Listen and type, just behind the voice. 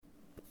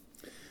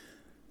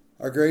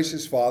Our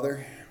gracious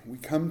Father, we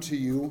come to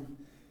you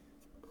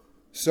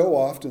so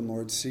often,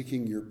 Lord,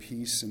 seeking your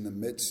peace in the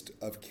midst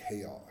of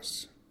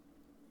chaos.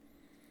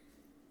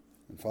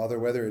 And Father,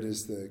 whether it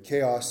is the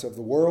chaos of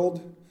the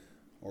world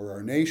or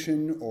our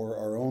nation or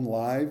our own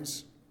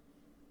lives,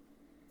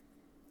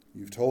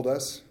 you've told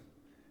us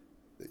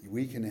that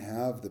we can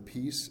have the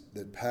peace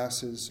that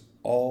passes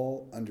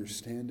all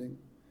understanding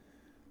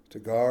to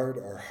guard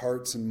our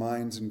hearts and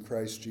minds in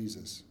Christ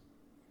Jesus,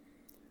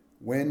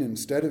 when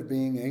instead of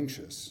being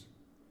anxious,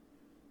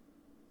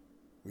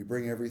 we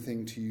bring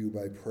everything to you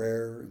by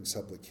prayer and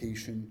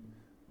supplication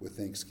with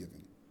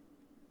thanksgiving.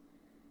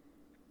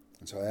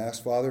 And so I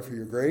ask, Father, for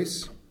your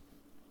grace.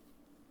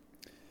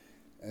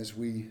 As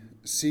we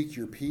seek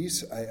your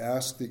peace, I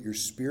ask that your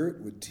Spirit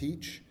would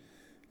teach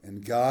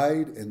and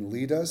guide and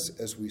lead us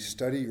as we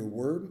study your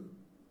word.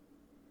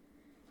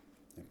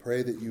 I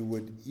pray that you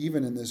would,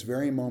 even in this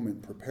very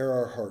moment, prepare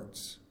our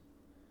hearts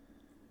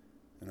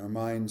and our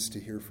minds to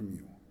hear from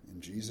you.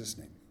 In Jesus'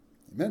 name,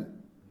 amen.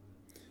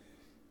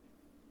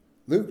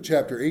 Luke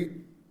chapter 8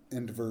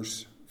 and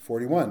verse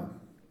 41.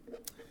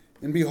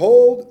 And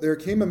behold, there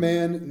came a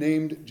man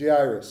named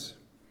Jairus,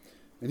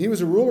 and he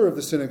was a ruler of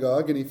the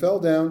synagogue, and he fell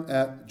down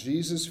at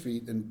Jesus'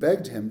 feet and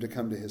begged him to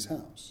come to his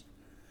house.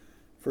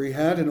 For he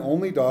had an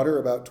only daughter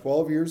about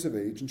 12 years of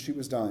age, and she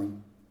was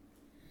dying.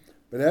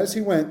 But as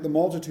he went, the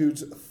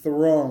multitudes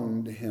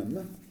thronged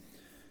him.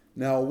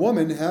 Now a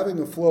woman having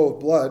a flow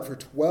of blood for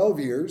 12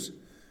 years,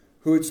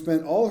 who had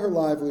spent all her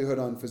livelihood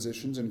on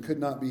physicians and could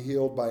not be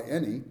healed by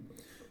any,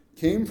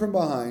 came from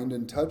behind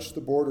and touched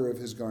the border of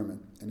his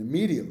garment, and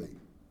immediately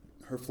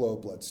her flow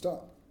of blood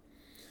stopped.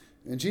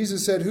 And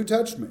Jesus said, "Who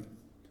touched me?"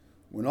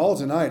 When all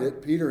denied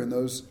it, Peter and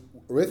those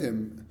with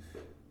him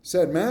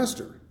said,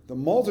 "Master, the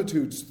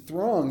multitudes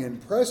throng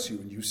and press you,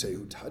 and you say,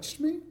 'Who touched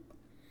me?'"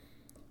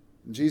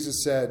 And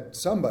Jesus said,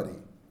 "Somebody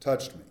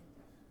touched me,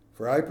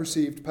 for I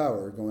perceived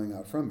power going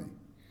out from me."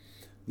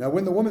 Now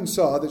when the woman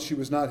saw that she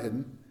was not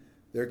hidden,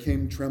 there she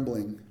came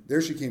trembling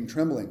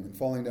and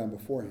falling down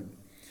before him.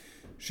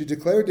 She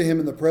declared to him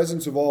in the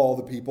presence of all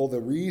the people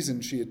the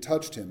reason she had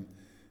touched him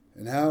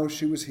and how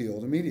she was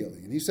healed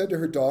immediately. And he said to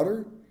her,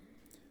 "Daughter,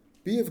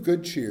 be of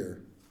good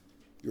cheer.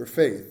 Your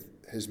faith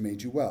has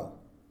made you well.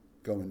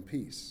 Go in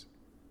peace."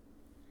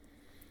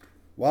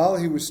 While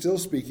he was still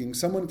speaking,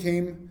 someone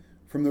came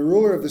from the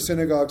ruler of the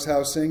synagogue's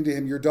house, saying to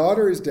him, "Your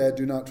daughter is dead.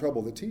 Do not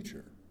trouble the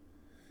teacher."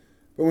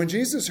 But when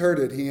Jesus heard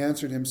it, he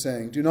answered him,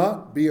 saying, "Do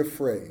not be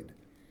afraid.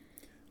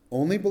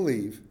 Only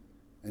believe,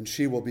 and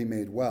she will be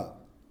made well."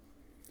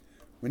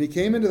 When he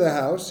came into the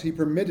house, he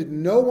permitted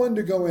no one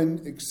to go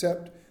in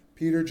except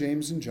Peter,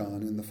 James, and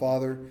John, and the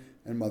father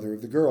and mother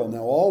of the girl.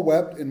 Now all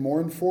wept and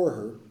mourned for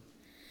her.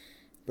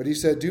 But he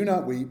said, "Do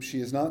not weep.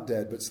 She is not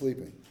dead, but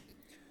sleeping."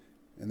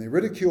 And they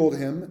ridiculed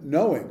him,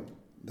 knowing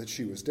that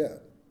she was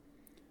dead.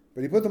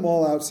 But he put them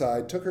all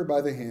outside, took her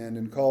by the hand,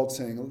 and called,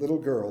 saying, "Little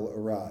girl,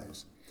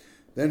 arise."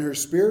 Then her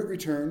spirit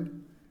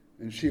returned,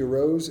 and she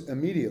arose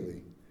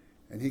immediately.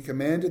 And he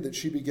commanded that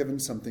she be given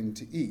something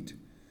to eat.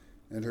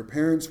 And her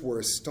parents were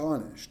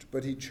astonished,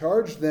 but he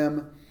charged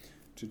them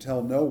to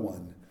tell no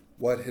one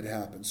what had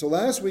happened. So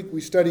last week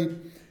we studied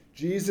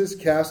Jesus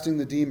casting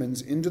the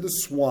demons into the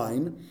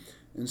swine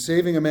and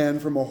saving a man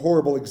from a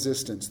horrible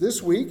existence.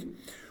 This week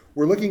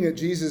we're looking at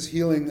Jesus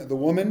healing the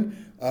woman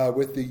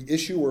with the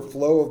issue or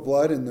flow of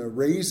blood and the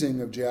raising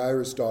of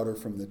Jairus' daughter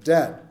from the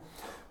dead.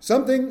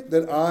 Something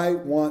that I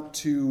want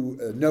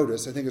to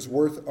notice, I think is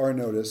worth our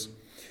notice,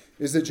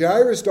 is that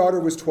Jairus' daughter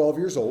was 12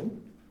 years old,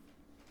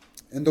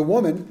 and the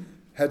woman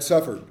had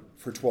suffered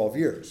for 12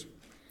 years.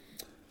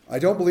 I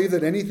don't believe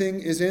that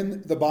anything is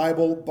in the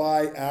Bible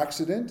by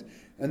accident,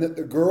 and that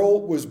the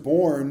girl was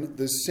born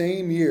the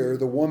same year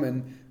the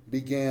woman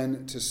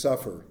began to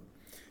suffer.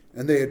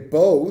 And they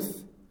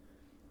both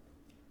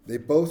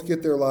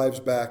get their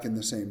lives back in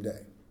the same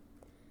day.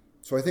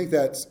 So I think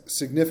that's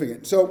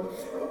significant. So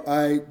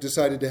I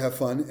decided to have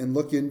fun and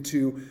look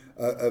into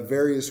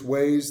various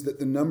ways that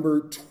the number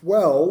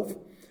 12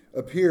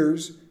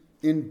 appears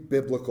in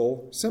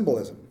biblical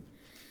symbolism.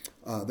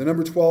 The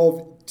number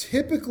 12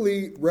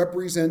 typically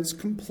represents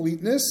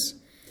completeness,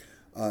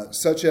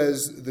 such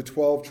as the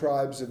 12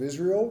 tribes of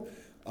Israel,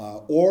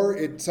 or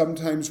it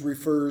sometimes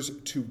refers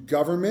to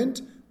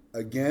government,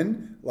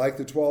 again, like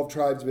the 12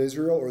 tribes of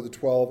Israel or the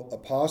 12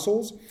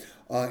 apostles,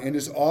 and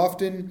is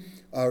often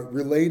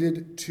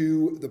related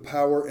to the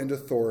power and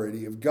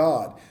authority of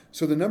God.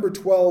 So the number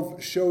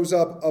 12 shows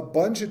up a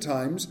bunch of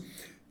times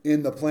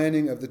in the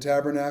planning of the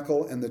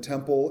tabernacle and the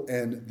temple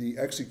and the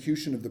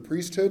execution of the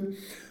priesthood.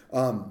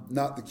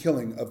 Not the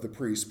killing of the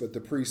priests, but the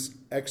priests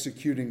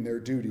executing their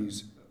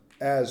duties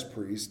as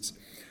priests.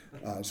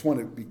 I just want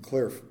to be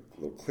clear,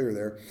 a little clear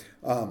there.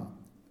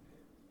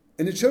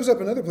 And it shows up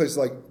in other places,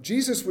 like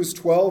Jesus was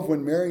 12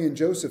 when Mary and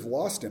Joseph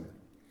lost him,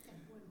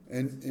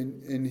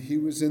 and he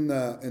was in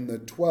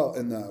the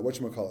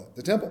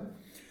temple.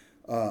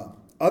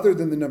 Other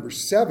than the number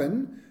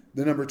 7,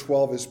 the number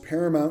 12 is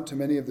paramount to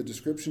many of the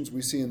descriptions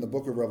we see in the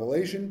book of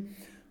Revelation.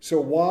 So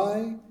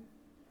why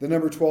the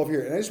number 12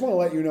 here? And I just want to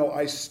let you know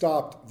I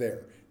stopped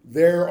there.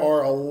 There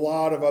are a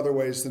lot of other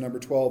ways the number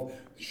 12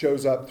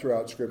 shows up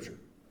throughout Scripture.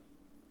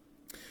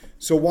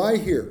 So why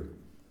here?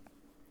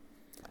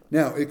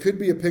 Now, it could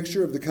be a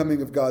picture of the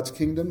coming of God's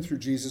kingdom through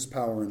Jesus'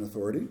 power and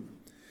authority.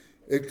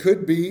 It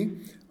could be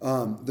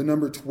the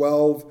number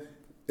 12.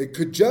 It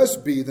could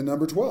just be the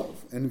number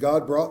 12. And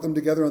God brought them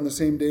together on the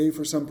same day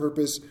for some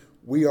purpose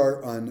we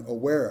are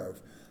unaware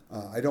of.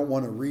 I don't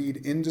want to read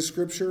into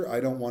Scripture. I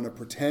don't want to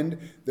pretend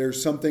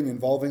there's something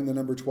involving the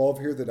number 12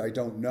 here that I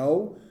don't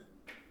know.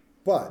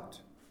 But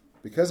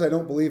because I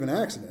don't believe in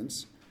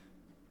accidents,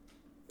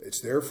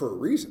 it's there for a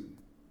reason.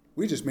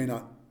 We just may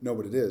not know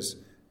what it is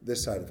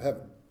this side of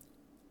heaven.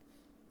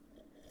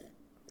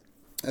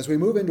 As we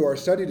move into our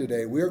study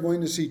today, we are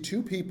going to see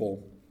two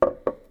people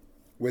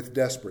with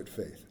desperate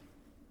faith.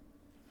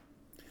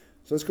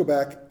 So let's go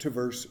back to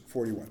verse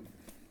 41.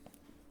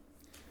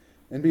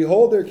 And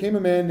behold, there came a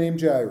man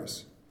named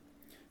Jairus,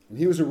 and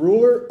he was a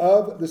ruler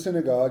of the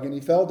synagogue, and he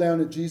fell down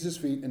at Jesus'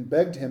 feet and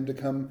begged him to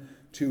come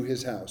to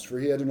his house. For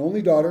he had an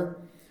only daughter,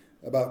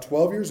 about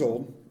 12 years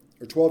old,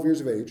 or 12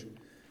 years of age,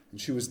 and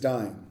she was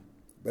dying.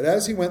 But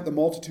as he went, the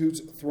multitudes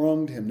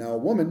thronged him. Now a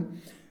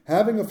woman,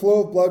 having a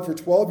flow of blood for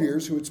 12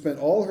 years, who had spent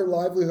all her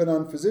livelihood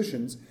on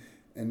physicians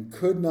and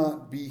could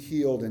not be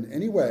healed in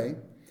any way,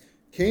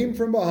 came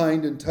from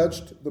behind and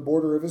touched the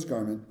border of his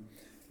garment,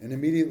 and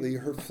immediately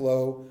her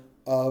flow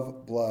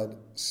of blood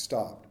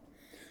stopped.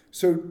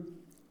 So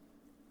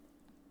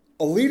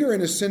a leader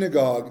in a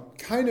synagogue,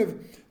 kind of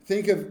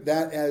think of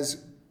that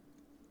as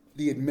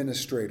the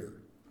administrator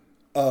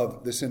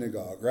of the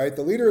synagogue, right?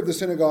 The leader of the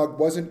synagogue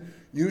wasn't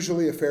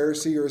usually a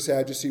Pharisee or a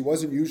Sadducee,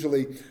 wasn't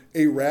usually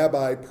a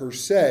rabbi per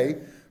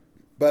se,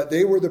 but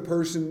they were the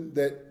person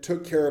that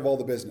took care of all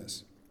the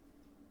business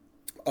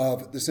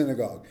of the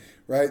synagogue,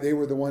 right? They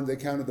were the ones that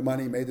counted the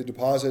money, made the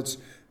deposits.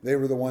 They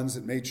were the ones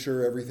that made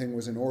sure everything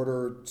was in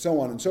order, so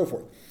on and so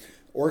forth.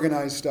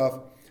 Organized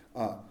stuff.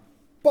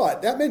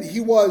 But that meant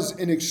he was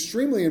an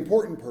extremely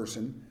important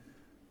person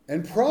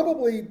and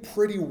probably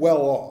pretty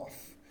well off.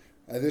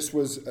 This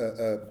was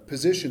a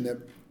position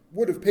that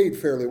would have paid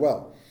fairly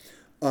well.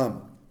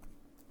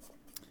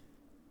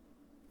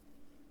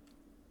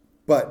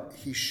 But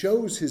he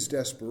shows his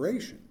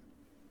desperation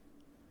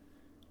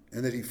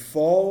and that he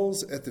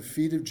falls at the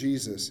feet of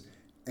Jesus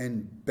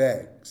and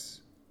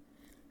begs.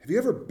 Have you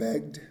ever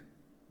begged?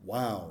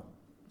 Wow.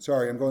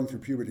 Sorry, I'm going through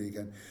puberty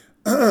again.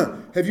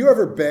 Have you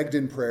ever begged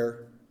in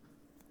prayer?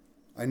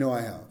 I know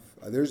I have.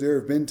 There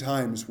have been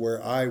times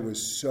where I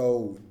was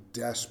so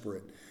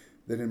desperate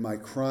that in my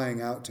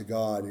crying out to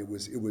God, it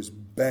was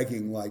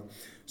begging like.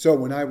 So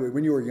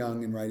when you were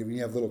young and right, when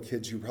you have little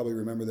kids, you probably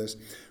remember this.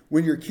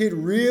 When your kid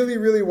really,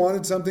 really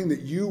wanted something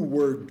that you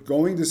were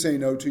going to say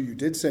no to, you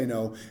did say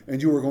no,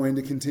 and you were going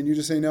to continue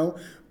to say no.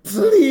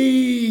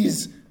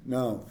 Please,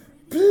 no.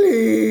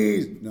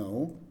 Please,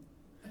 no.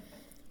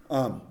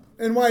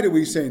 And why do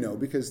we say no?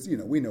 Because,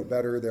 we know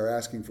better. They're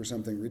asking for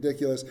something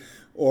ridiculous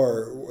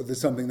or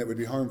something that would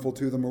be harmful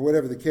to them or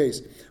whatever the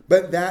case.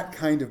 But that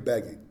kind of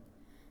begging,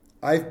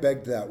 I've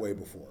begged that way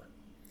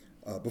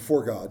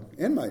before God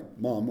and my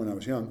mom when I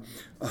was young,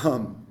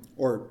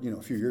 or,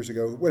 a few years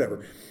ago,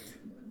 whatever.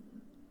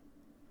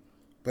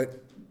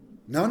 But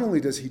not only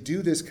does he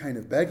do this kind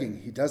of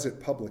begging, he does it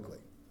publicly.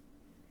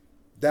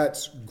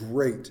 That's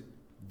great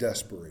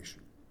desperation.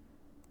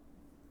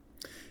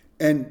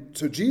 And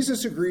so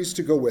Jesus agrees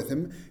to go with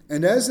him.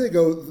 And as they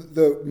go,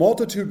 the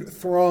multitude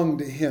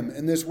thronged him.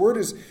 And this word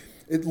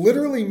it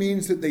literally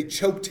means that they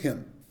choked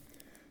him.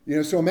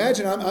 So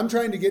imagine I'm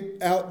trying to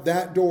get out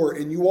that door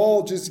and you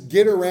all just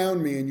get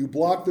around me and you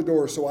block the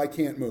door so I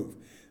can't move.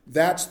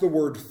 That's the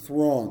word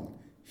throng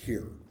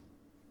here.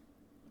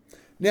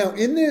 Now,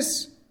 in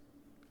this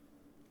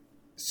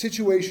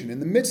situation, in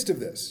the midst of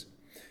this,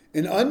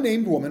 an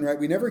unnamed woman, right,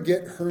 we never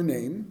get her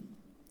name,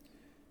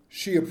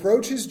 she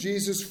approaches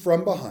Jesus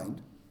from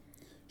behind.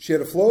 She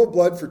had a flow of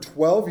blood for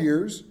 12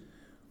 years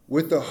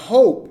with the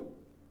hope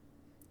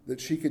that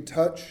she could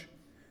touch,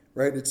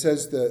 right? It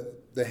says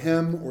the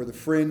hem or the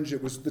fringe,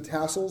 it was the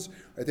tassels,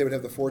 right? They would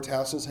have the 4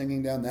 tassels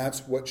hanging down.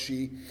 That's what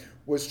she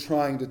was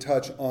trying to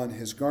touch on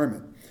his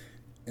garment.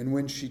 And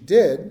when she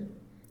did,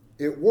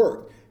 it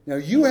worked. Now,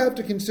 you have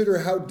to consider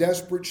how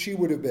desperate she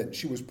would have been.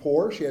 She was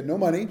poor. She had no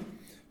money,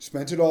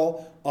 spent it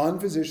all on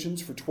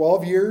physicians for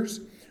 12 years,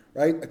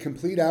 right? A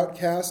complete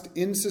outcast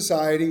in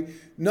society,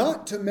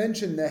 not to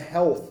mention the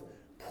health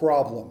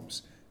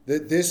problems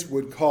that this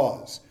would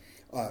cause.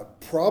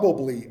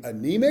 Probably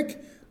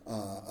anemic,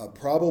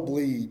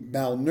 probably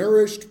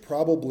malnourished,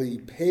 probably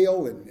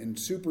pale and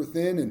super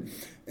thin,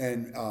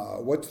 and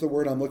what's the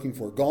word I'm looking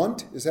for?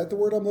 Gaunt? Is that the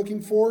word I'm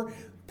looking for?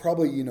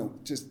 Probably,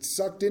 just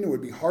sucked in. It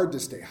would be hard to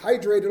stay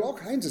hydrated, all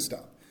kinds of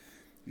stuff.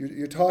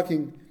 You're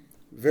talking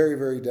very,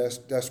 very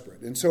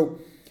desperate. And so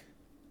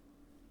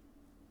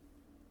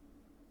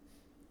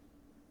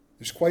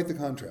there's quite the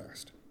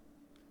contrast.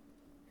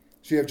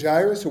 So you have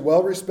Jairus, a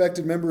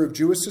well-respected member of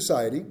Jewish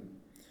society,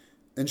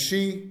 and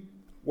she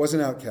was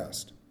an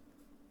outcast.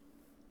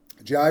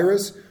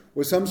 Jairus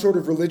was some sort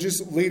of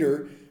religious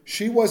leader.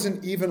 She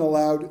wasn't even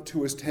allowed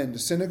to attend a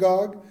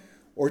synagogue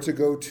or to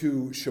go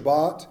to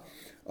Shabbat,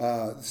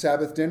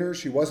 Sabbath dinner.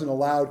 She wasn't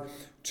allowed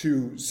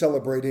to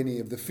celebrate any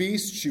of the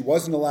feasts. She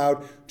wasn't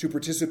allowed to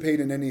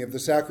participate in any of the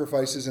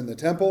sacrifices in the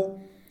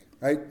temple.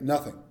 Right?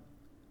 Nothing.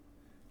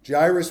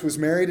 Jairus was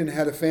married and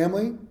had a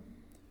family.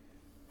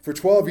 For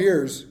 12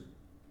 years,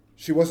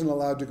 she wasn't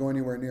allowed to go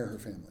anywhere near her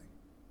family.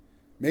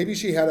 Maybe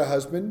she had a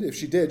husband. If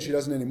she did, she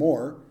doesn't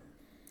anymore.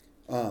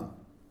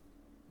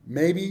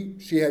 Maybe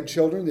she had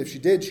children. If she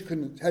did, she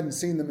hadn't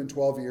seen them in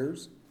 12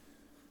 years.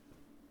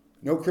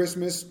 No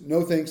Christmas,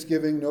 no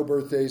Thanksgiving, no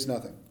birthdays,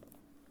 nothing.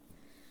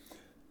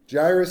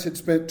 Jairus had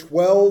spent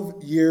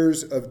 12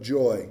 years of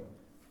joy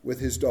with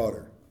his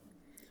daughter.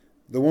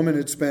 The woman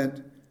had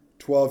spent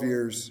 12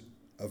 years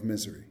of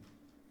misery.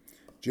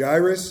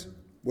 Jairus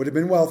would have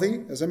been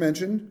wealthy, as I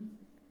mentioned,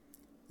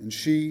 and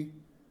she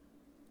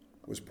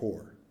was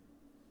poor.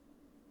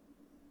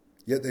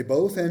 Yet they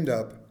both end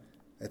up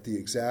at the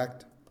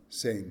exact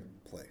same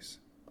place,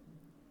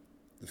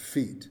 the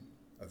feet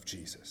of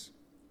Jesus.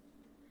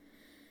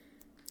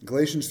 In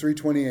Galatians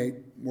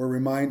 3:28, we're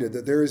reminded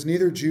that there is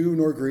neither Jew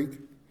nor Greek,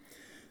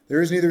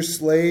 there is neither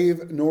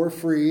slave nor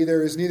free,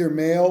 there is neither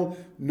male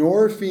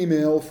nor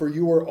female, for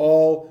you are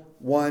all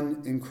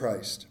one in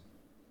Christ.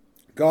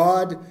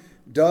 God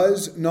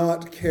does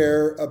not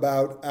care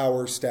about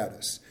our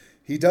status.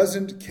 He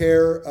doesn't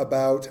care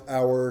about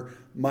our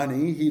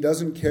money. He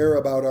doesn't care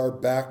about our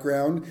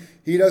background.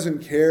 He doesn't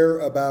care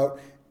about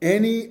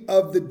any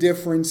of the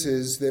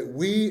differences that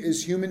we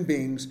as human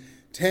beings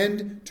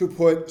tend to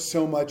put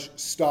so much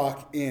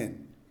stock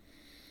in.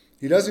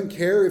 He doesn't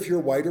care if you're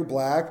white or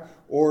black,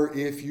 or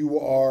if you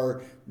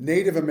are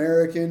Native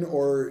American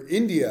or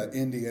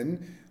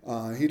Indian.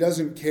 He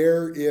doesn't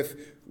care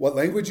what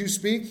language you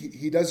speak.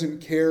 He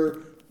doesn't care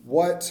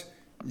what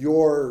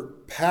your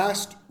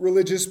past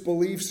religious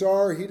beliefs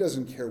are. He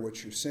doesn't care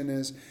what your sin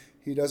is.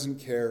 He doesn't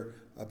care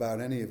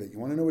about any of it. You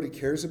want to know what he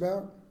cares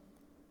about?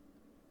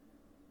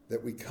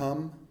 That we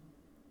come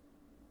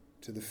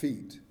to the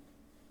feet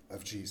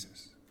of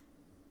Jesus.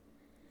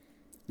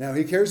 Now,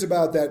 he cares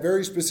about that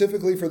very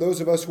specifically for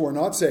those of us who are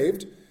not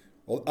saved.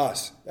 Well,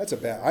 us.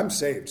 I'm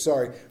saved,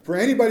 sorry. For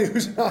anybody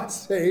who's not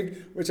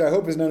saved, which I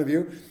hope is none of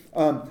you,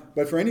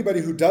 but for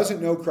anybody who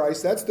doesn't know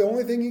Christ, that's the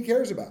only thing he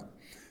cares about.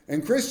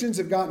 And Christians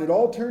have gotten it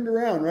all turned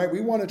around, right?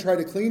 We want to try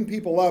to clean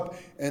people up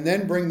and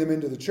then bring them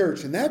into the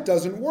church, and that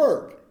doesn't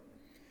work.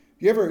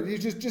 You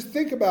just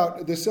think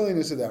about the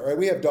silliness of that, right?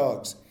 We have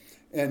dogs.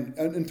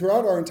 And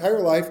throughout our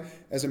entire life,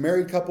 as a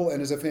married couple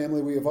and as a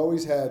family, we have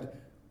always had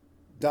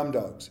dumb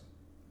dogs.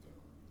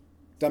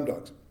 Dumb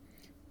dogs.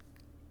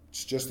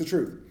 It's just the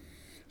truth.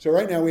 So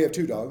right now we have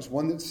two dogs,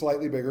 one that's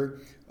slightly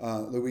bigger,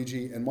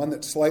 Luigi, and one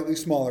that's slightly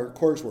smaller,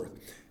 Cogsworth.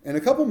 And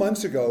a couple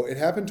months ago, it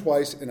happened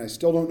twice, and I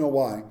still don't know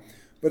why,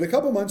 but a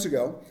couple months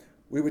ago,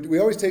 we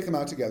always take them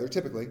out together,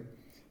 typically,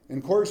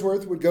 and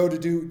Cogsworth would go to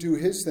do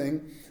his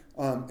thing,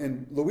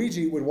 and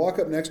Luigi would walk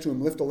up next to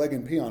him, lift a leg,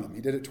 and pee on him.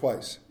 He did it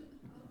twice.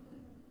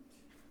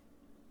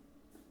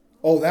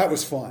 Oh, that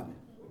was fun.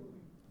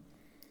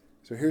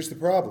 So here's the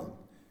problem.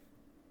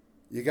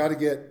 You got to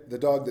get the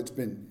dog that's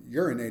been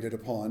urinated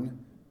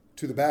upon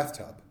to the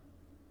bathtub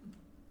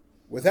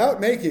without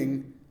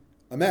making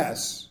a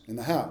mess in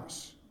the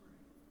house.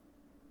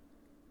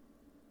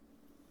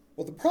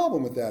 Well, the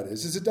problem with that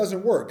is it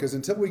doesn't work, because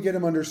until we get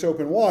him under soap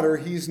and water,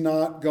 he's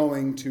not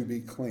going to be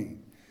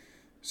clean.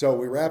 So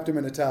we wrapped him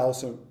in a towel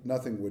so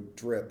nothing would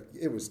drip.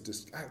 It was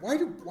just, why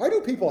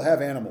do people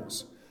have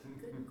animals?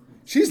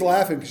 She's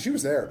laughing because she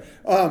was there.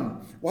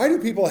 Why do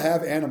people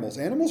have animals?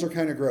 Animals are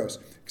kind of gross,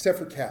 except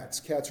for cats.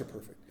 Cats are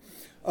perfect.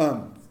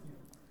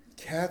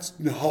 Cats,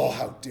 no,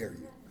 how dare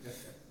you?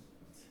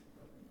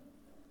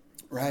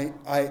 Right?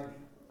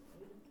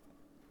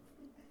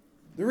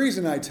 The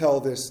reason I tell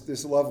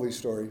this lovely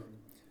story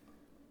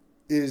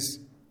is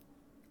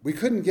we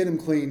couldn't get him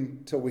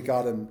clean till we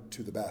got him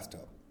to the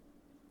bathtub.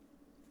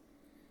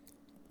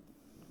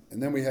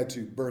 And then we had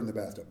to burn the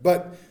bathtub.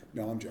 But,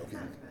 no, I'm joking.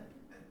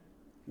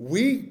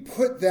 We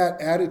put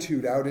that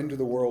attitude out into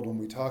the world when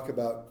we talk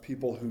about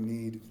people who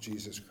need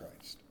Jesus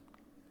Christ.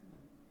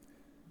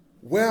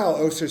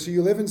 Well, so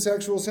you live in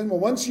sexual sin? Well,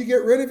 once you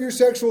get rid of your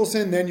sexual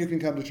sin, then you can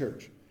come to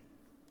church.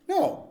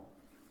 No.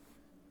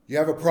 You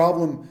have a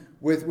problem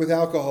with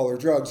alcohol or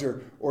drugs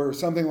or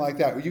something like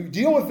that. You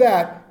deal with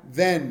that,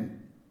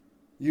 then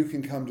you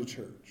can come to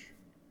church.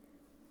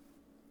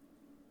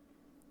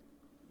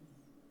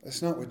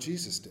 That's not what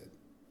Jesus did.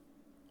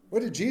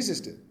 What did Jesus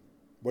do?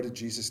 What did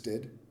Jesus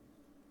did?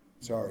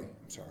 I'm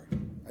sorry.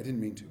 I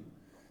didn't mean to.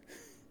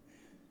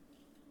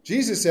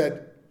 Jesus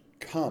said,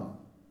 come.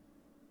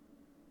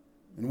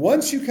 And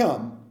once you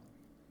come,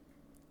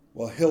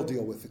 well, he'll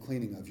deal with the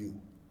cleaning of you.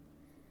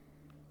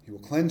 He will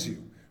cleanse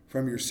you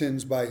from your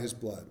sins by his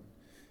blood.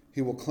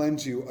 He will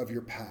cleanse you of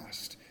your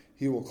past.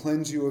 He will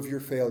cleanse you of your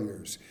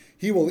failures.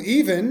 He will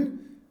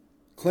even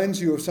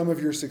cleanse you of some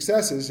of your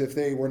successes if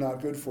they were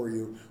not good for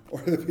you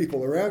or the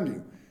people around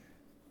you.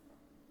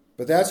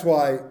 But that's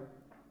why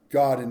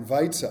God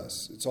invites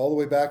us. It's all the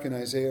way back in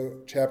Isaiah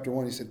chapter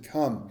 1. He said,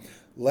 come,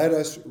 let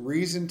us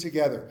reason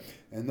together.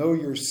 And though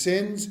your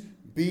sins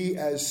be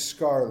as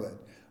scarlet.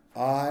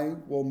 I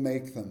will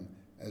make them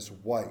as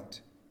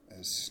white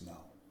as snow.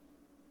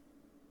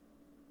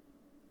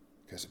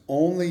 Because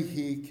only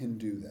he can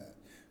do that.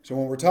 So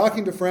when we're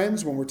talking to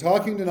friends, when we're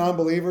talking to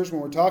non-believers,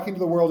 when we're talking to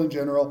the world in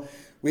general,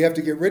 we have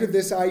to get rid of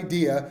this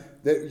idea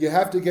that you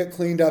have to get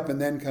cleaned up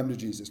and then come to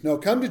Jesus. No,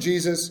 come to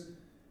Jesus,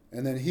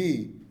 and then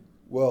he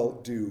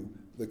will do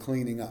the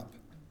cleaning up.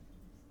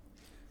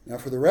 Now,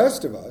 for the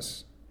rest of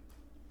us,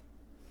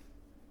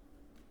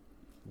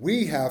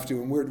 we have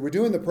to, and we're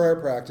doing the prayer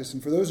practice,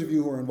 and for those of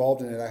you who are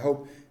involved in it, I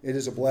hope it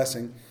is a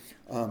blessing.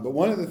 But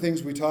one of the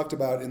things we talked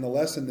about in the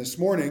lesson this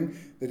morning,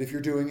 that if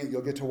you're doing it,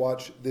 you'll get to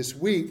watch this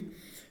week,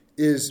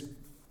 is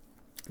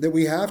that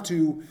we have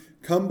to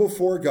come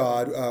before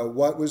God.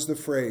 What was the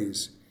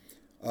phrase?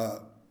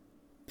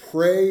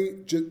 Pray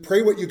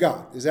what you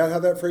got. Is that how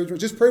that phrase was?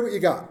 Just pray what you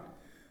got.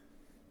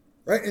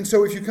 Right? And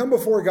so if you come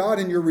before God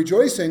and you're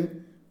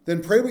rejoicing,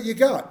 then pray what you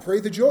got.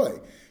 Pray the joy.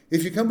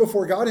 If you come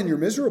before God and you're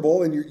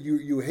miserable and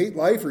you hate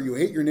life, or you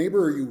hate your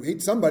neighbor, or you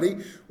hate somebody,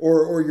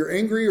 or you're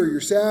angry, or you're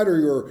sad,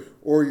 or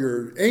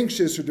you're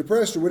anxious or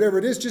depressed, or whatever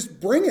it is, just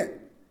bring it.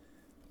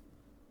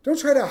 Don't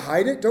try to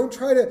hide it. Don't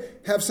try to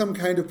have some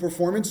kind of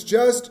performance.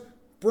 Just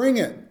bring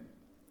it.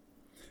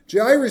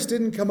 Jairus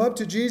didn't come up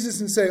to Jesus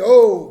and say,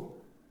 "Oh,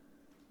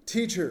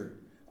 teacher,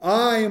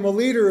 I am a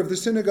leader of the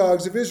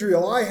synagogues of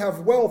Israel. I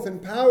have wealth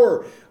and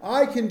power.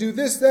 I can do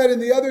this, that,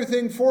 and the other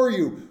thing for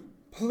you.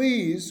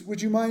 Please,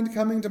 would you mind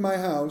coming to my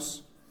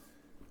house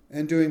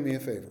and doing me a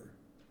favor?"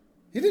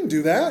 He didn't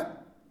do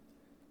that.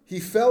 He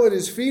fell at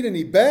his feet and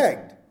he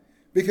begged,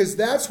 because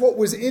that's what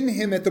was in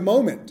him at the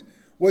moment,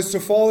 was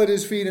to fall at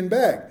his feet and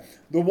beg.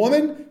 The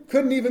woman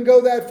couldn't even go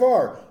that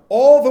far.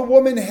 All the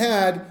woman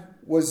had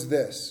was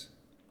this.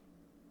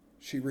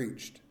 She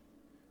reached.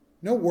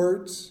 No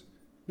words,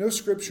 no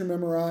scripture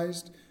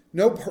memorized,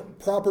 no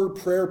proper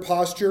prayer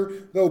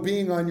posture, though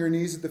being on your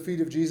knees at the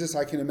feet of Jesus,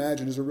 I can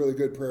imagine, is a really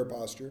good prayer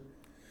posture.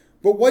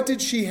 But what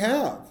did she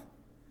have?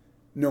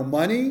 No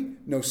money,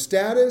 no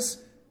status,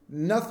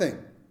 nothing.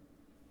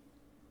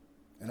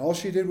 And all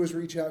she did was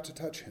reach out to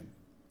touch him.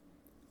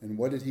 And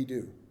what did he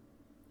do?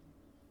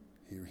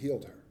 He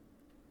healed her.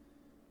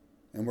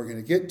 And we're going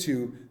to get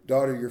to,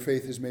 "Daughter, your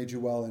faith has made you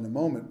well," in a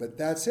moment, but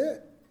that's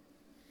it.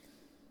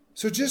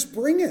 So just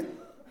bring it.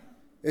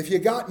 If you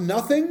got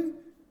nothing,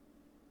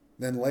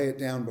 then lay it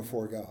down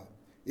before God.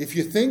 If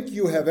you think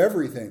you have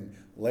everything,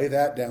 lay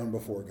that down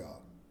before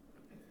God.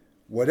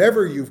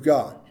 Whatever you've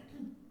got,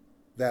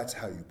 that's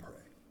how you pray.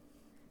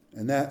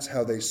 And that's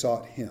how they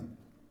sought him.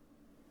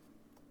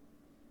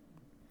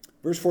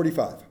 Verse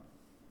 45.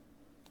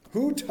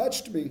 Who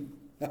touched me?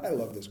 I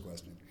love this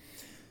question.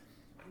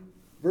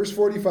 Verse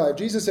 45,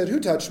 Jesus said, "Who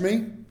touched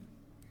me?"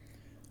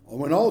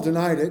 When all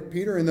denied it,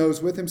 Peter and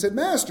those with him said,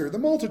 "Master, the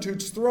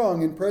multitudes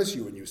throng and press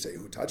you, and you say,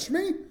 'Who touched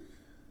me?'"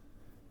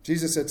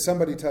 Jesus said,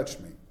 "Somebody touched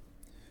me,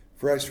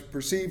 for I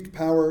perceived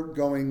power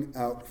going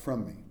out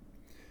from me."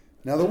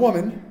 Now the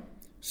woman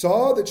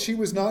saw that she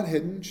was not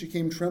hidden. She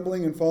came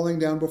trembling and falling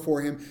down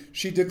before him.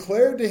 She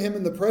declared to him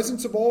in the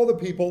presence of all the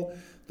people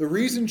the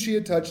reason she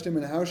had touched him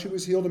and how she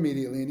was healed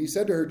immediately. And he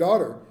said to her,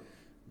 "Daughter,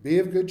 be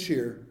of good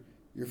cheer.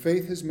 Your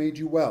faith has made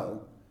you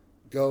well.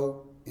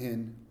 Go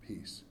in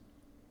peace."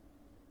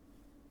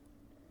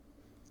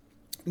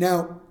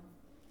 Now,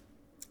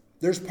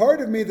 there's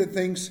part of me that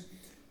thinks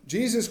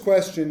Jesus'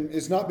 question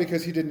is not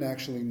because he didn't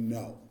actually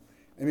know.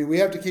 I mean, we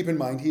have to keep in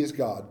mind he is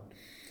God.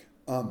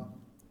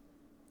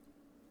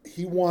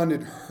 He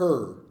wanted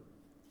her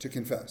to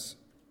confess.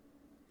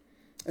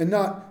 And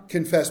not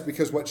confess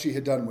because what she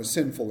had done was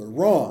sinful or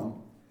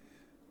wrong,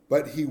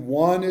 but he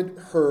wanted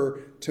her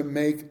to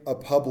make a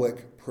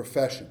public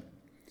profession.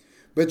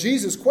 But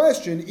Jesus'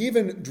 question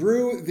even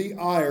drew the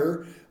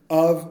ire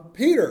of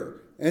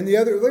Peter and the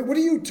other. Like, what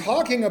are you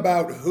talking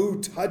about?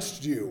 Who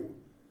touched you?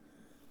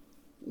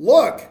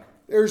 Look,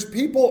 there's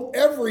people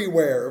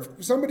everywhere.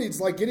 If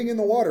somebody's like getting in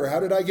the water, how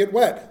did I get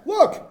wet?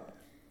 Look,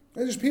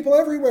 there's people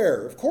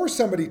everywhere. Of course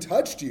somebody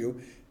touched you.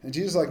 And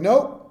Jesus is like,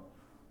 nope,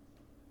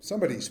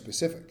 somebody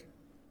specific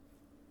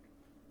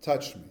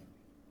touched me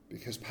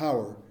because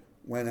power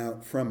went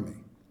out from me.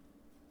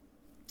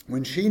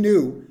 When she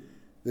knew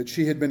that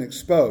she had been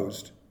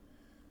exposed,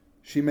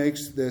 she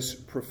makes this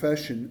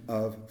profession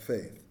of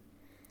faith.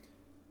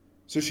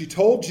 So she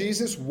told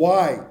Jesus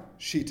why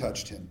she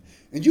touched him.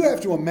 And you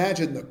have to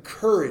imagine the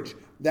courage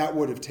that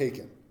would have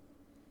taken.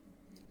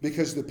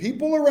 Because the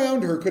people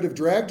around her could have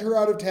dragged her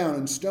out of town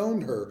and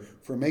stoned her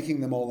for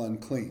making them all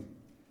unclean.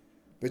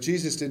 But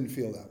Jesus didn't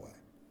feel that way.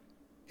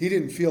 He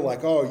didn't feel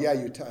like, oh yeah,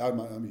 I'm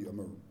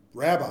a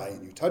rabbi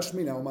and you touched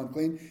me, now I'm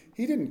unclean.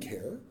 He didn't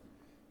care.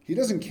 He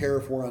doesn't care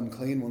if we're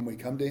unclean when we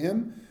come to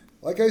him.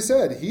 Like I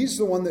said, he's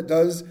the one that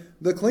does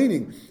the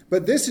cleaning.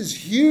 But this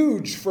is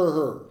huge for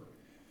her.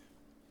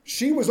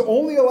 She was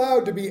only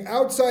allowed to be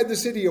outside the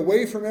city,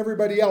 away from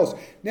everybody else.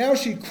 Now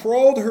she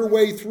crawled her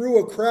way through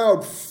a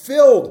crowd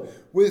filled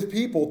with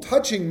people,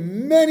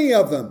 touching many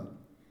of them.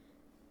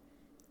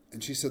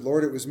 And she said,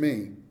 Lord, it was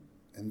me,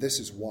 and this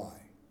is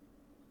why.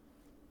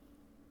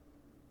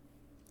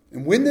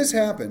 And when this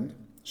happened,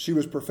 She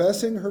was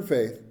professing her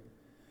faith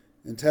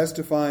and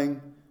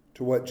testifying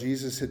to what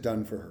Jesus had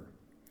done for her.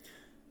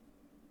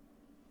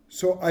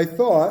 So I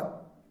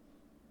thought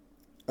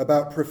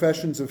about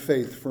professions of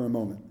faith for a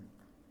moment.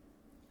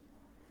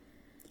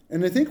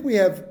 And I think we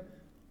have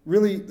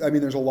really,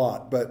 there's a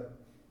lot, but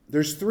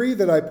there's three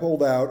that I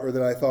pulled out or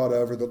that I thought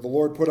of or that the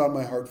Lord put on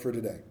my heart for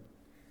today.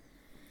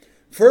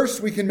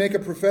 First, we can make a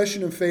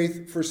profession of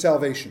faith for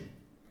salvation.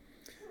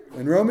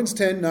 In Romans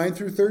 10, 9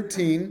 through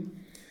 13,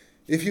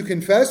 if you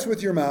confess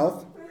with your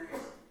mouth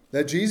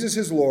that Jesus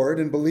is Lord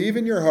and believe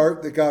in your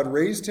heart that God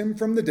raised him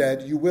from the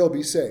dead, you will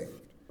be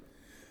saved.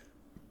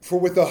 For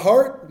with the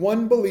heart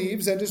one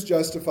believes and is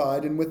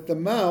justified, and with the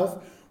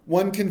mouth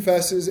one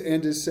confesses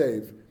and is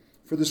saved.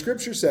 For the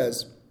scripture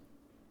says,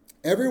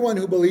 everyone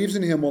who believes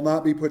in him will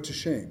not be put to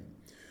shame.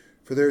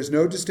 For there is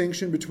no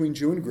distinction between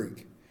Jew and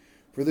Greek.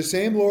 For the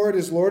same Lord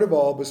is Lord of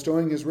all,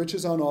 bestowing his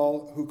riches on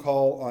all who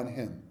call on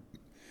him.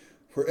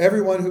 For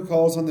everyone who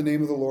calls on the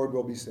name of the Lord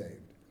will be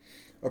saved.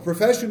 A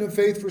profession of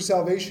faith for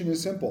salvation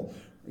is simple.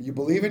 You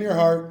believe in your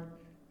heart,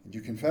 and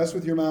you confess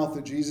with your mouth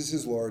that Jesus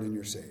is Lord, and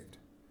you're saved.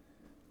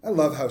 I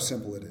love how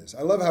simple it is.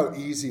 I love how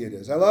easy it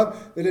is. I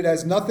love that it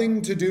has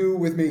nothing to do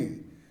with me.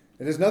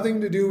 It has nothing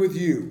to do with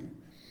you.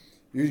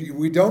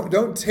 We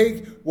don't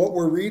take what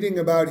we're reading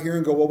about here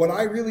and go, well, what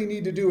I really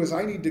need to do is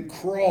I need to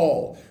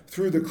crawl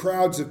through the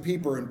crowds of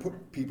people and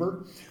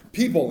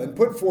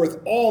put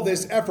forth all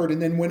this effort,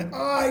 and then when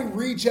I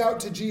reach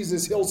out to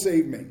Jesus, he'll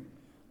save me.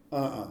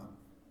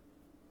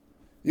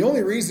 The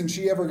only reason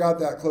she ever got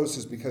that close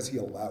is because he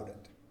allowed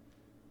it.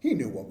 He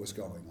knew what was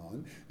going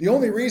on. The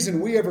only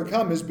reason we ever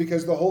come is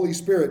because the Holy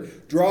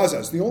Spirit draws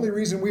us. The only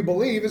reason we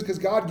believe is because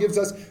God gives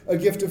us a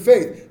gift of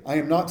faith. I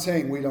am not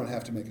saying we don't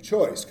have to make a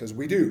choice, because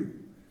we do.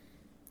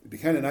 It'd be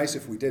kind of nice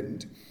if we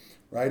didn't,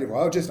 right?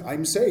 Well,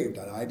 I'm saved,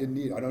 and I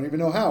don't even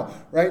know how,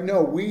 right?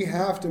 No, we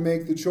have to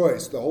make the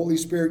choice. The Holy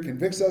Spirit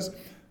convicts us.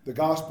 The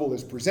gospel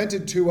is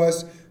presented to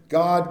us.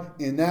 God,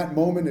 in that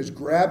moment, is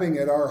grabbing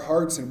at our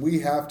hearts, and we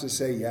have to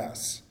say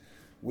yes.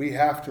 We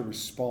have to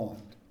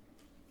respond.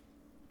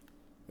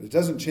 But it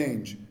doesn't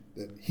change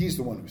that he's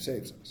the one who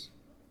saves us.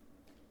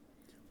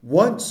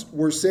 Once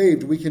we're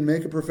saved, we can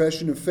make a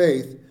profession of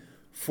faith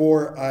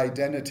for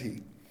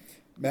identity.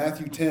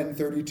 Matthew 10,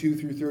 32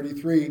 through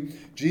 33,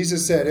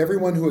 Jesus said,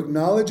 everyone who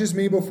acknowledges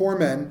me before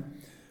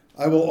men,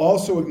 I will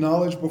also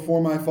acknowledge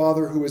before my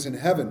Father who is in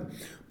heaven.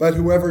 But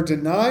whoever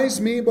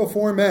denies me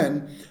before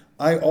men,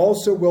 I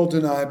also will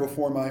deny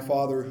before my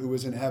Father who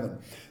is in heaven.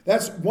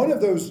 That's one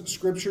of those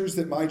scriptures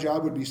that my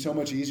job would be so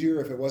much easier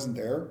if it wasn't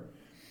there.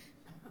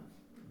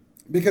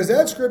 Because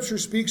that scripture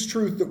speaks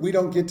truth that we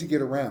don't get to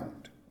get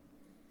around.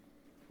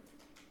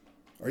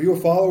 Are you a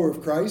follower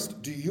of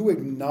Christ? Do you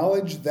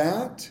acknowledge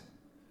that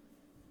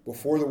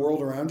before the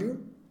world around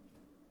you?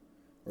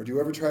 Or do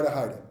you ever try to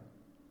hide it?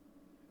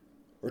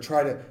 Or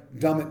try to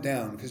dumb it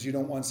down because you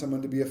don't want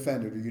someone to be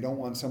offended or you don't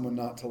want someone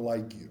not to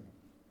like you?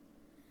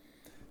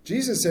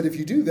 Jesus said, if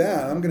you do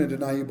that, I'm going to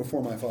deny you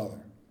before my Father.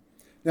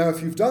 Now,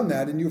 if you've done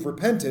that and you've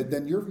repented,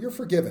 then you're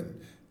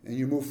forgiven and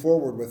you move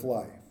forward with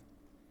life.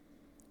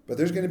 But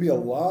there's going to be a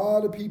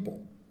lot of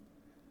people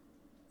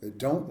that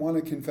don't want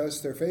to confess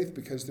their faith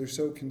because they're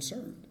so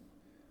concerned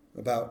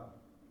about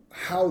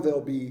how they'll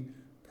be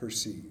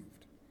perceived.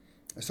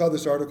 I saw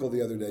this article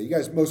the other day.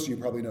 Most of you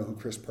probably know who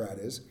Chris Pratt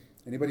is.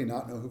 Anybody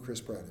not know who Chris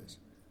Pratt is?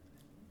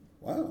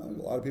 Wow, there's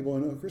a lot of people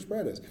who know who Chris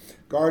Pratt is.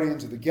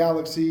 Guardians of the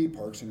Galaxy,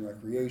 Parks and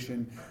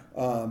Recreation,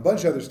 a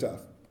bunch of other stuff.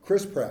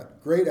 Chris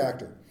Pratt, great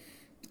actor.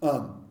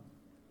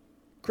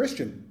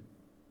 Christian,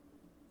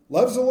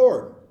 loves the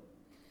Lord.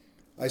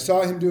 I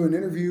saw him do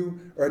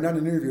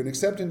an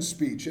acceptance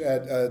speech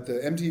at the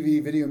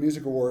MTV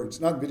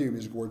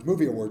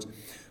Movie Awards,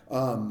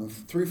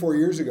 3-4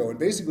 years ago. And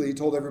basically he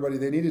told everybody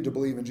they needed to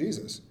believe in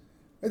Jesus.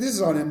 And this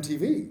is on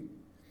MTV.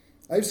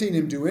 I've seen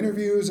him do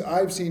interviews.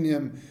 I've seen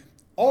him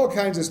all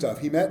kinds of stuff.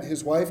 He met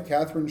his wife,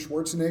 Katherine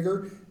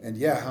Schwarzenegger. And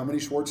yeah, how many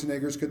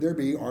Schwarzeneggers could there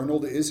be?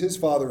 Arnold is his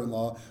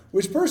father-in-law,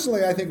 which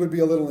personally I think would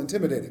be a little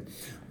intimidating.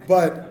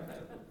 But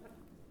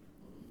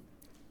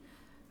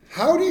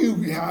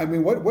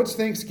what's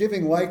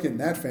Thanksgiving like in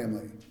that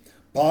family?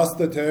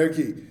 Pasta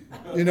turkey.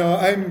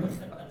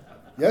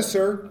 Yes,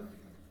 sir.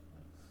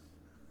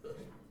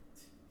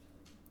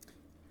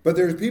 But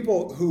there's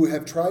people who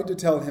have tried to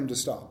tell him to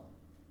stop.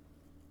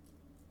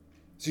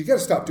 So you got to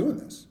stop doing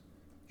this.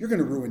 You're going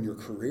to ruin your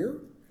career.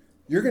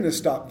 You're going to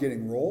stop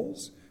getting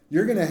roles.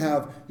 You're going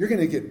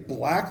to get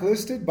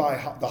blacklisted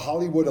by the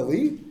Hollywood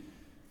elite.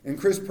 And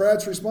Chris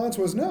Pratt's response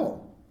was,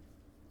 no,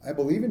 I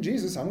believe in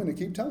Jesus. I'm going to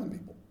keep telling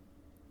people.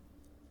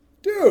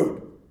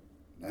 Dude,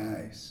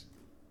 nice.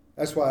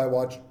 That's why I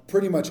watch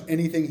pretty much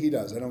anything he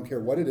does. I don't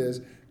care what it is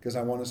because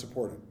I want to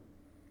support him.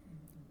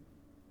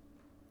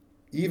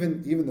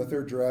 Even the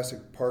third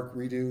Jurassic Park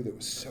redo that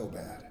was so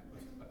bad.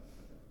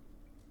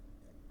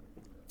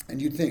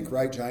 And you'd think,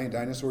 right, giant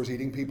dinosaurs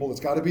eating people, it's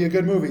got to be a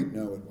good movie.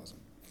 No, it wasn't.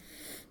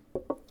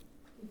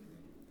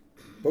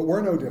 But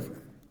we're no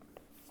different.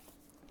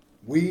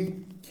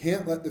 We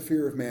can't let the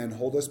fear of man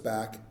hold us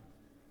back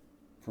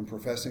from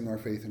professing our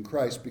faith in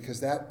Christ, because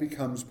that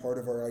becomes part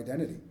of our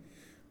identity.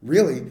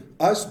 Really,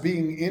 us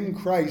being in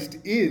Christ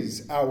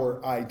is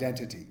our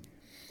identity,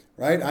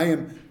 right? I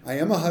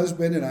am a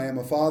husband, and I am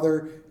a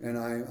father, and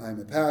I'm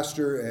a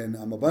pastor, and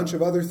I'm a bunch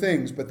of other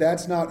things, but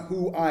that's not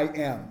who I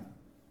am.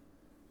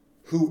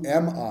 Who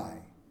am I?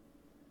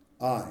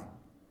 I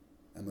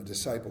am a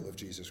disciple of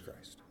Jesus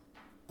Christ.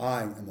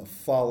 I am a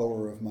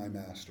follower of my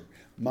master.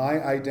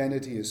 My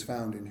identity is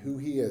found in who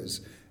he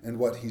is and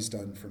what he's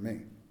done for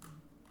me.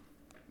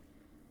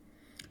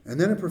 And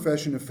then a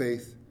profession of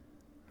faith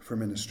for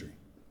ministry.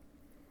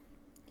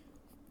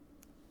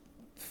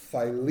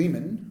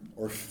 Philemon,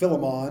 or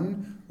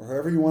Philemon, or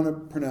however you want to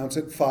pronounce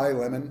it,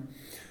 Philemon.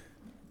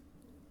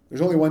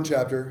 There's only one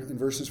chapter, in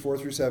verses 4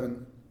 through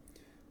 7.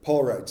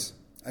 Paul writes,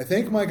 I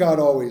thank my God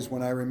always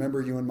when I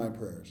remember you in my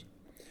prayers,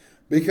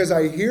 because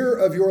I hear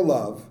of your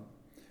love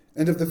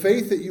and of the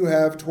faith that you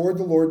have toward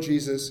the Lord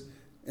Jesus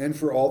and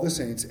for all the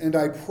saints. And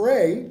I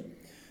pray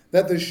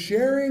that the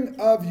sharing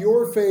of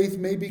your faith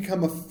may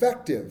become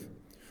effective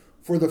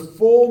for the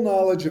full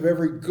knowledge of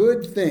every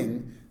good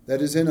thing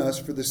that is in us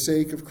for the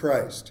sake of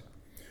Christ.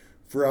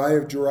 For I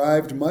have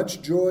derived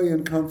much joy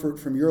and comfort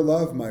from your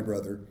love, my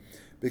brother,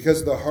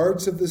 because the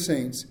hearts of the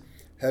saints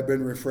have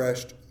been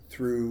refreshed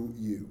through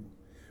you.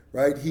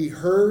 Right? He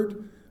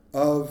heard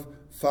of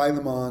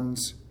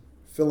Philemon's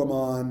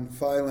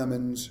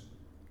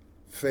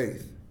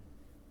faith,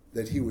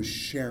 that he was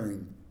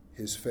sharing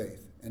his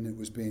faith, and it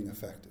was being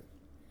effective.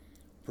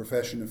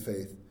 Profession of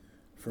faith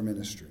for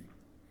ministry.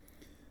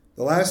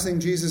 The last thing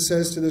Jesus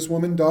says to this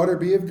woman, daughter,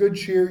 be of good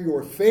cheer.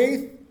 Your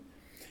faith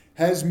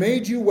has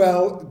made you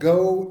well.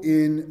 Go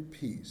in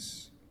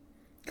peace.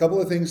 A couple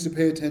of things to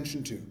pay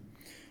attention to.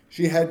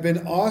 She had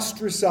been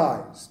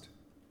ostracized.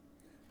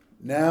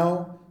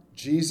 Now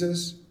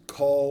Jesus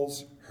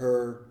calls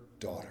her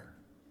daughter.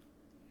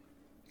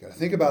 You got to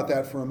think about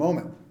that for a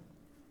moment.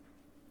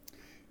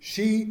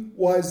 She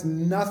was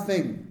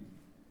nothing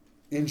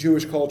in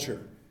Jewish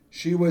culture.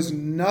 She was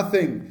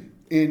nothing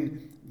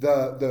in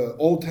the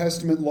Old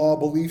Testament law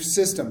belief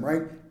system,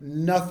 right?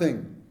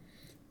 Nothing.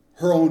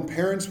 Her own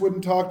parents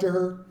wouldn't talk to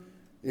her.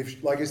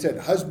 If, like I said,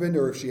 husband,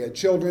 or if she had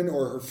children,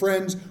 or her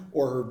friends,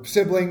 or her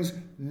siblings,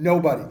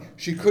 nobody.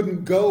 She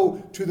couldn't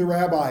go to the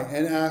rabbi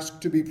and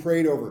ask to be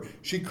prayed over.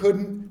 She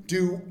couldn't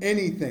do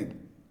anything.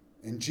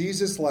 And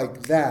Jesus,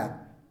 like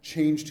that,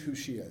 changed who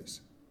she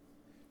is.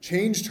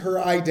 Changed her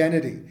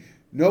identity.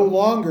 No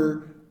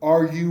longer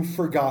are you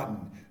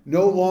forgotten.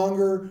 No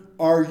longer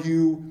are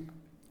you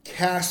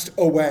cast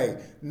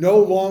away. No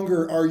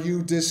longer are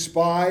you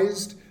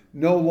despised.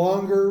 No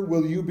longer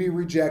will you be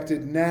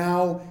rejected.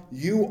 Now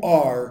you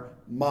are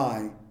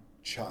my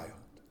child.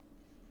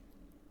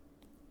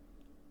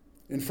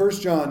 In 1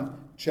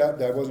 John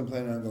chapter, I wasn't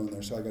planning on going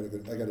there, so I got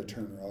to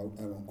turn her.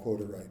 I won't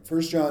quote it right.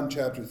 1 John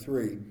chapter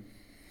 3.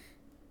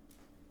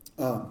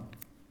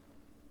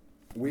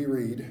 We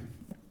read.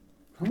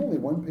 I'm only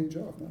one page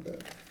off, not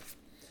bad.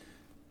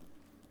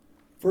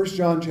 1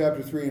 John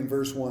chapter 3 and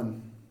verse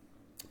 1.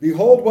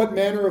 Behold, what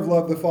manner of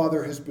love the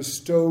Father has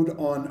bestowed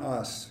on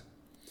us,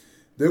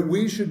 that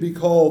we should be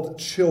called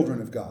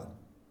children of God.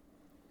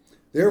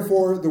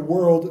 Therefore, the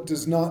world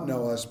does not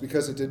know us,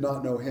 because it did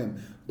not know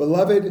him.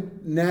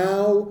 Beloved,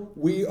 now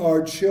we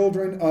are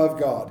children of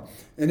God.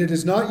 And it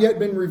has not yet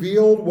been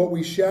revealed what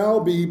we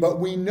shall be, but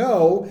we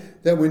know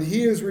that when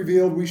he is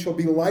revealed, we shall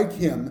be like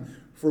him,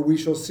 for we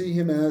shall see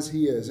him as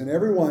he is. And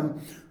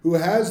everyone who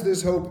has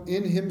this hope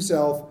in him,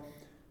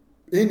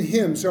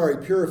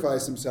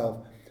 purifies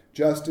himself,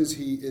 just as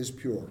he is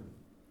pure.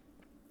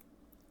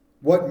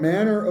 What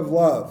manner of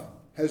love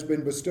has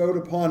been bestowed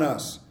upon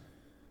us,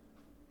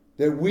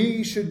 that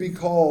we should be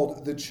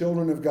called the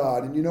children of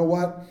God. And you know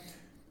what?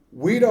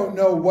 We don't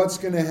know what's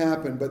going to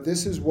happen, but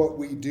this is what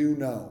we do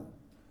know.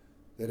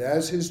 That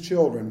as his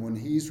children, when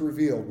he's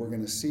revealed, we're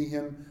going to see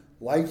him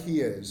like he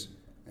is,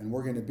 and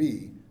we're going to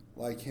be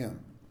like him.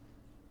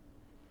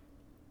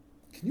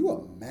 Can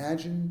you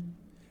imagine?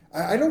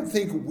 I don't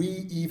think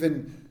we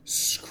even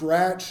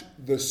scratch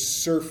the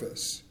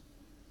surface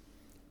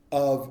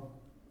of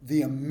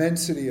the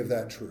immensity of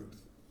that truth.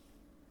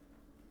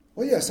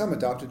 Well, yes, I'm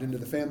adopted into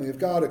the family of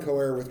God, a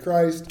co-heir with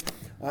Christ.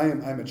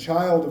 I'm a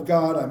child of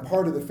God. I'm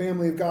part of the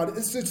family of God.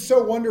 It's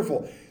so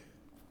wonderful.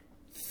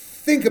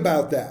 Think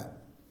about that.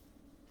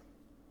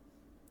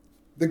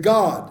 The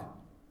God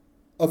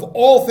of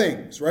all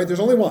things, right? There's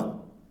only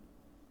one.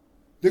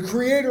 The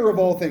creator of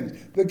all things.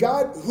 The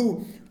God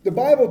who, the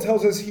Bible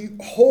tells us, he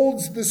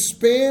holds the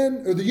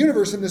span, or the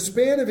universe in the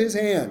span of his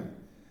hand.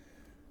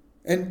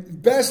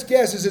 And best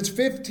guess is it's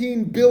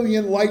 15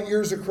 billion light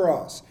years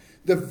across.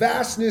 The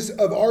vastness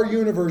of our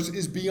universe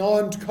is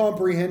beyond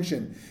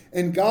comprehension.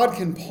 And God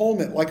can palm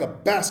it like a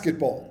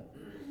basketball.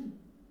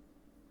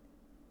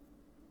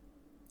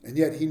 And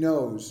yet he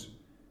knows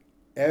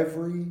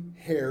every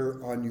hair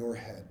on your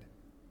head.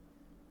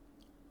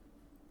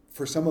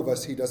 For some of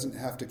us, he doesn't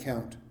have to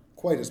count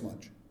quite as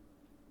much.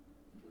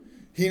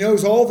 He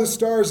knows all the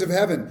stars of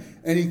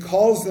heaven, and he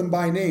calls them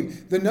by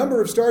name. The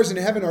number of stars in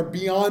heaven are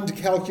beyond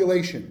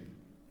calculation.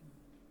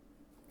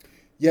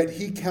 yet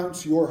he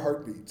counts your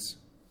heartbeats.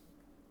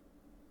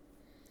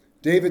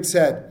 David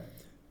said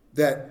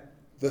that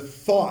the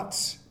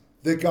thoughts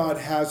that God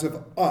has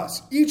of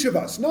us, each of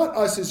us, not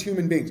us as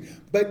human beings,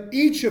 but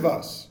each of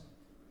us,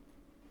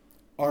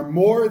 are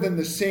more than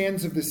the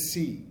sands of the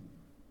sea.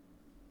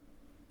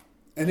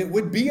 And it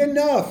would be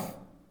enough,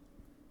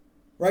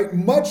 right?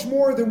 Much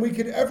more than we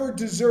could ever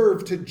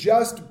deserve to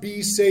just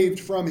be saved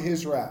from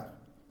his wrath.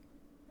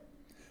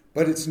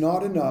 But it's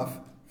not enough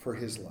for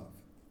his love.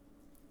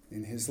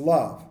 In his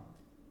love,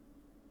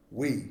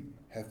 we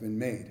have been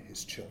made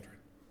his children.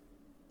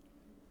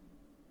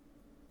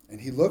 And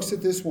he looks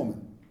at this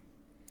woman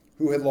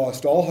who had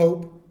lost all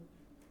hope,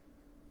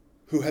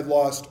 who had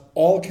lost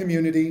all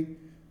community,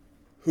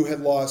 who had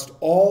lost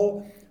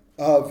all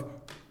of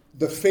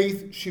the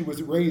faith she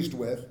was raised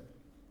with.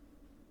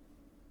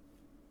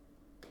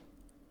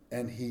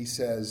 And he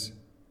says,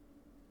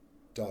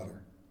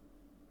 daughter.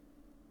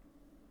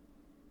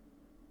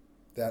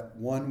 That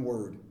one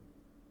word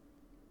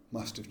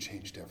must have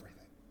changed everything.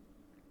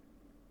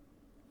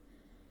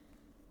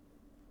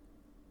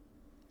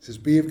 He says,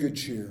 be of good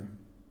cheer.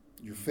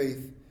 Your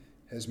faith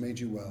has made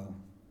you well.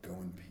 Go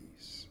in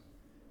peace.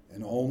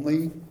 And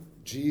only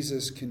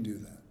Jesus can do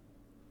that.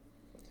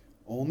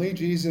 Only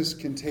Jesus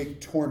can take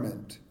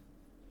torment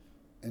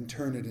and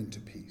turn it into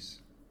peace.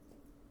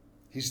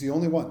 He's the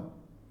only one.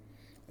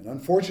 And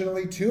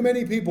unfortunately, too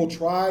many people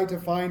try to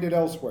find it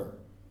elsewhere.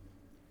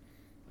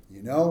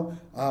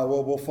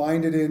 We'll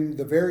find it in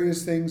the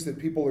various things that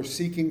people are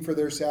seeking for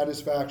their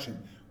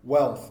satisfaction.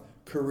 Wealth,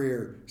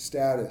 career,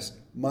 status,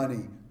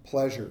 money,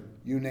 pleasure,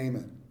 you name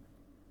it.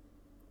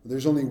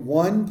 There's only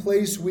one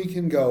place we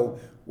can go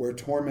where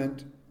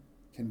torment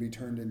can be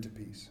turned into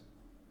peace.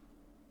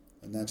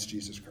 And that's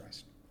Jesus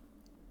Christ.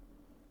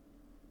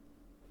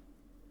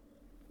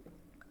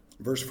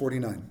 Verse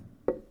 49.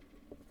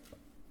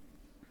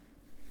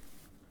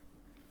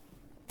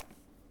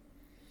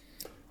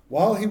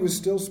 While he was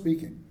still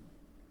speaking.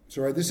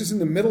 This is in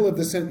the middle of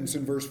the sentence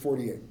in verse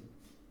 48.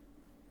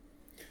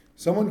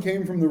 Someone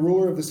came from the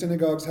ruler of the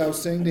synagogue's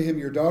house saying to him,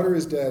 your daughter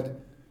is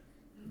dead.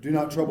 Do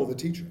not trouble the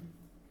teacher.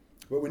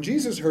 But when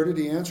Jesus heard it,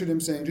 he answered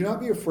him saying, do not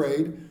be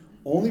afraid,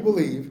 only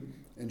believe,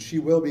 and she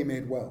will be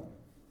made well.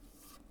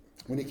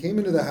 When he came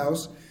into the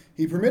house,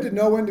 he permitted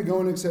no one to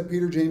go in except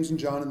Peter, James, and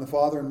John, and the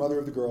father and mother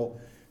of the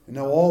girl. And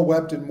now all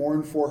wept and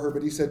mourned for her.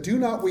 But he said, do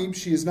not weep,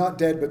 she is not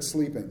dead, but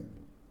sleeping.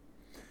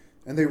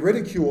 And they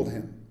ridiculed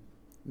him,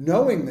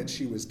 knowing that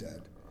she was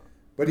dead.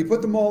 But he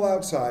put them all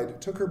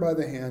outside, took her by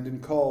the hand,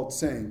 and called,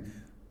 saying,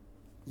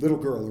 little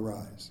girl,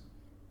 arise.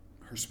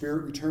 Her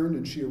spirit returned,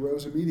 and she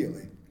arose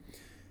immediately.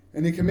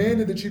 And he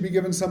commanded that she be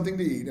given something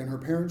to eat, and her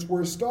parents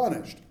were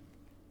astonished.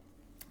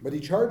 But he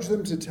charged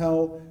them to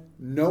tell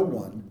no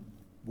one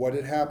what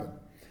had happened.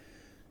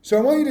 So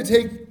I want you to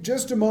take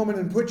just a moment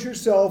and put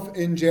yourself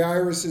in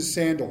Jairus'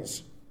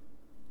 sandals.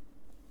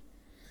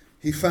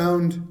 He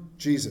found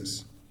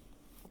Jesus.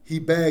 He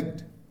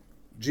begged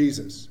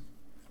Jesus.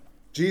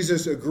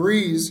 Jesus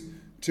agrees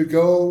to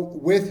go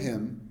with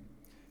him.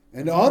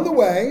 And on the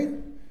way,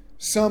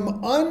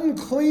 some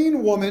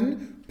unclean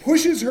woman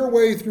pushes her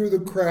way through the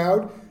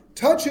crowd,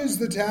 touches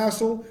the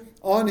tassel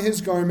on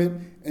his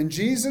garment, and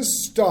Jesus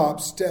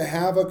stops to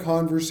have a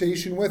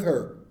conversation with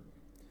her.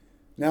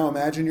 Now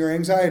imagine your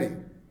anxiety.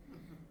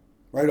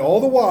 Right? All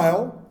the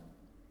while,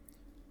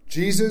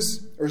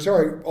 Jesus is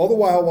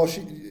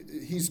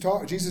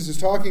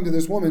talking to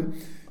this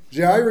woman,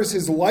 Jairus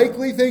is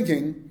likely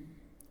thinking,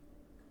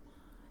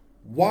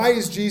 why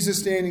is Jesus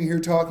standing here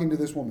talking to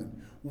this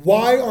woman?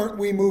 Why aren't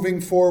we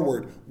moving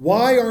forward?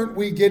 Why aren't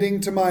we getting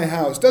to my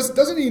house?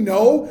 Doesn't he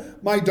know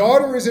my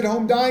daughter is at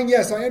home dying?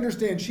 Yes, I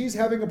understand she's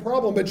having a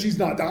problem, but she's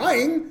not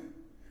dying.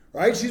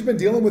 Right? She's been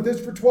dealing with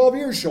this for 12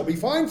 years. She'll be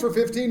fine for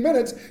 15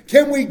 minutes.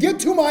 Can we get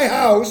to my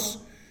house?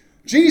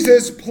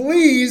 Jesus,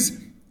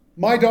 please,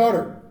 my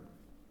daughter.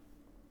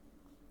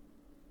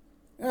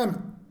 And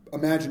I'm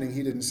imagining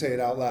he didn't say it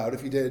out loud.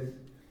 If he did,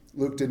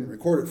 Luke didn't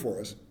record it for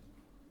us.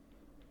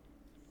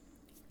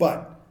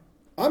 But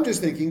I'm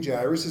just thinking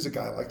Jairus is a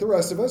guy like the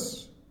rest of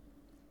us.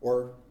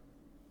 Or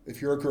if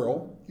you're a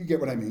girl, you get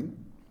what I mean.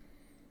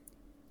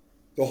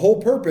 The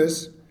whole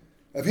purpose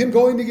of him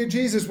going to get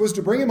Jesus was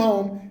to bring him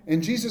home,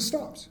 and Jesus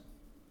stops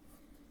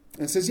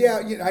and says,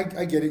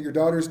 I get it. Your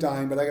daughter's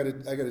dying, but I got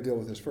to deal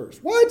with this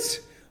first. What?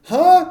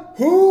 Huh?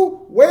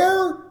 Who?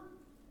 Where?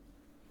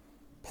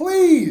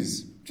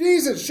 Please,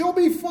 Jesus, she'll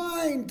be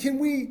fine. Can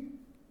we?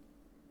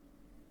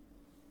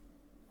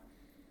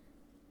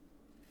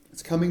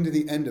 It's coming to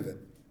the end of it.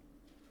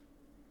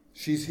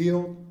 She's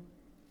healed.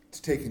 It's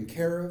taken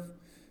care of.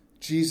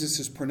 Jesus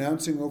is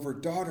pronouncing over,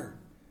 daughter,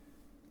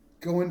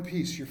 go in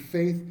peace. Your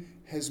faith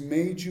has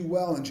made you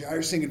well. And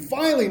Jairus is saying, and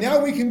finally,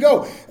 now we can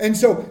go. And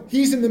so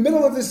he's in the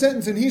middle of the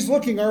sentence and he's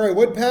looking, all right,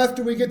 what path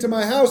do we get to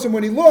my house? And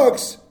when he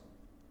looks,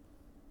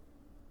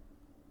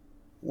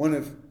 one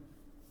of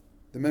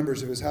the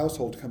members of his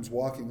household comes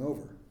walking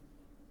over.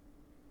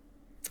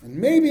 And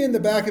maybe in the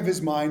back of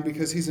his mind,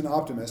 because he's an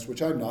optimist,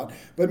 which I'm not,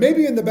 but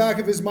maybe in the back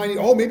of his mind,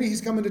 maybe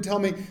he's coming to tell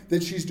me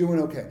that she's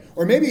doing okay.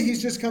 Or maybe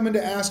he's just coming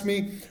to ask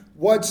me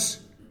what's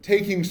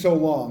taking so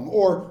long.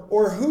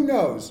 Or who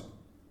knows?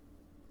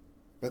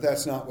 But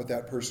that's not what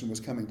that person was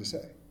coming to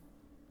say.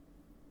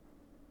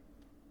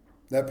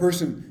 That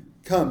person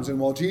comes, and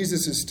while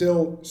Jesus is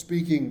still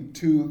speaking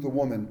to the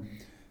woman,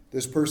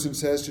 this person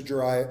says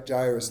to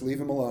Jairus,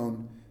 "Leave him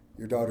alone,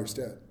 your daughter's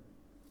dead."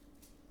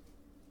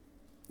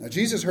 Now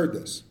Jesus heard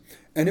this,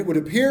 and it would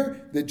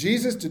appear that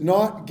Jesus did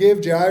not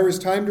give Jairus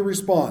time to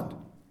respond.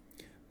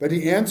 But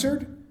he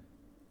answered,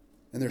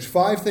 and there's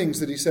 5 things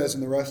that he says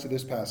in the rest of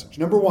this passage.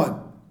 Number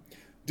 1,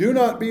 do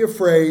not be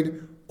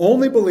afraid,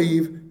 only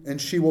believe, and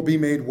she will be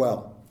made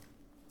well.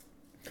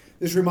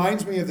 This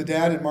reminds me of the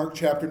dad in Mark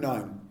chapter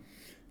 9,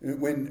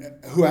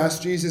 who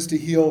asked Jesus to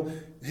heal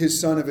his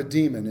son of a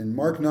demon. In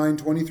Mark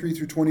 9:23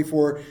 through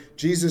 24,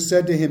 Jesus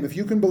said to him, "If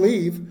you can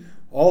believe,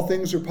 all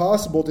things are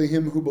possible to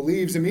him who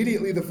believes."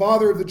 Immediately the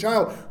father of the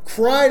child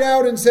cried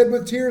out and said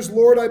with tears,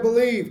 "Lord, I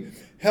believe.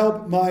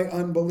 Help my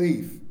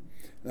unbelief."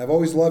 And I've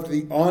always loved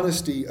the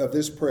honesty of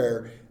this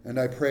prayer, and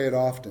I pray it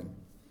often.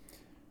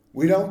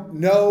 We don't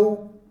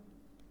know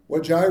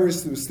what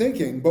Jairus was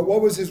thinking, but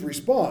what was his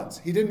response?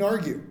 He didn't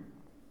argue.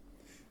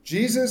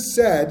 Jesus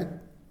said,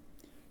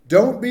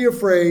 "Don't be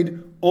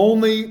afraid,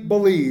 only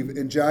believe."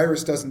 And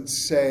Jairus doesn't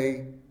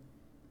say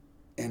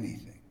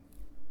anything.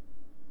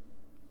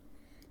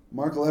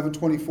 Mark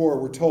 11:24,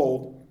 we're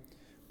told,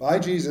 "By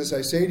Jesus,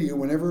 I say to you,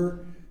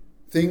 whenever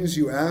things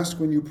you ask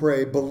when you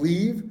pray,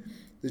 believe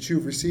that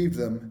you've received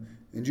them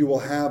and you will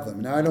have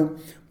them." Now, I don't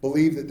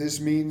believe that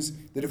this means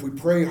that if we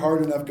pray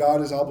hard enough,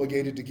 God is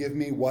obligated to give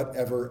me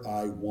whatever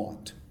I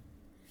want.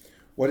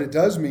 What it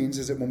does mean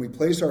is that when we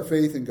place our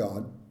faith in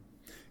God,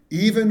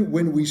 even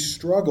when we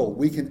struggle,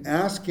 we can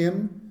ask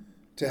him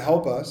to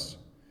help us.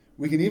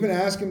 We can even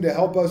ask him to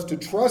help us to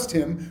trust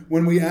him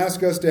when we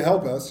ask us to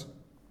help us.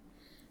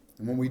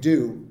 And when we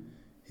do,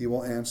 he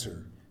will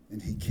answer.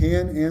 And he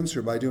can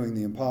answer by doing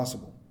the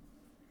impossible.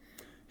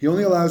 He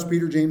only allows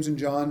Peter, James, and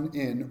John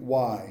in.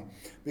 Why?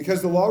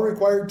 Because the law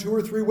required 2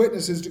 or 3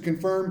 witnesses to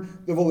confirm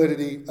the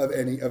validity of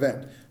any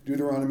event.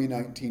 Deuteronomy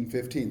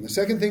 19:15. The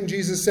second thing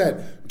Jesus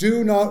said,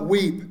 "Do not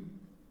weep.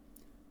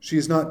 She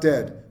is not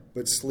dead,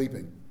 but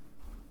sleeping."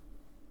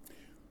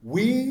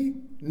 We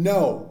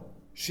know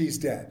she's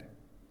dead.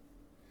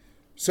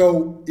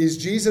 So is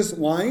Jesus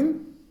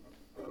lying?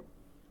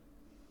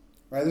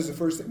 Right, this is the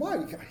first thing.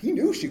 Why? He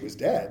knew she was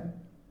dead.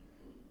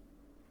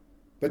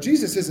 But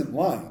Jesus isn't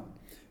lying.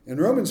 In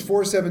Romans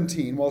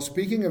 4:17, while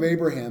speaking of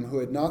Abraham, who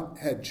had not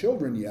had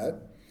children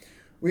yet,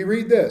 we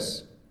read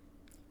this.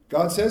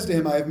 God says to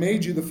him, "I have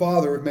made you the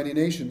father of many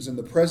nations in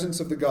the presence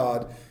of the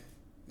God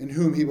in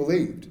whom he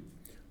believed,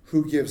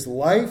 who gives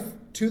life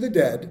to the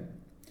dead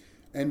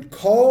and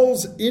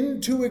calls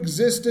into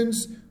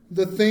existence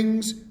the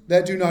things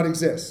that do not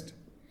exist."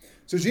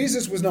 So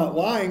Jesus was not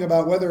lying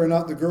about whether or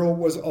not the girl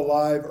was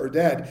alive or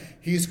dead.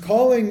 He's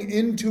calling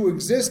into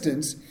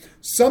existence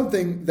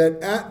something that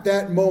at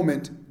that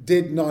moment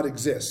did not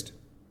exist.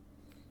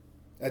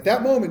 At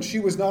that moment, she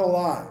was not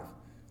alive,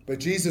 but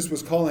Jesus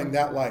was calling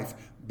that life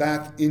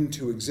back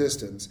into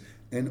existence,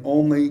 and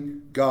only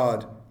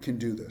God can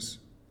do this.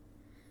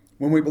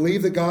 When we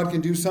believe that God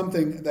can do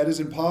something that is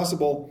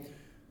impossible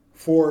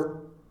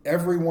for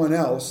everyone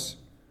else,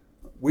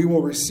 we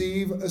will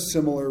receive a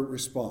similar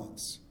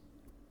response.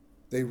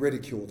 They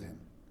ridiculed him,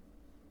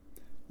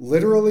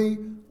 literally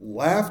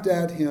laughed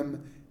at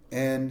him,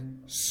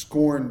 and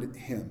scorned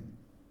him.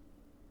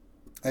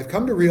 I've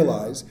come to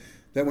realize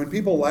that when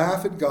people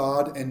laugh at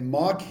God and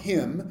mock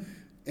him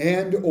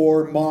and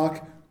or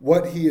mock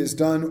what he has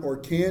done or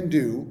can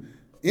do,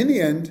 in the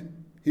end,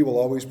 he will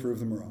always prove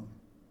them wrong.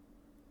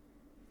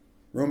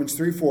 Romans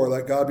 3:4,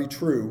 "Let God be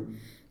true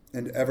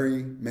and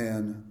every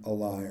man a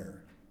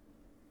liar."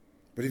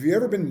 But have you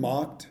ever been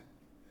mocked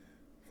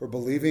for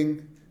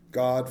believing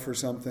God for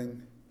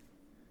something,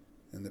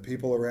 and the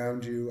people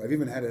around you? I've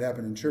even had it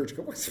happen in church.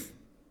 Go,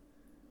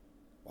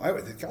 why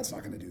would God's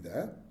not going to do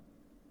that?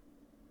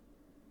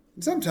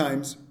 And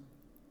sometimes,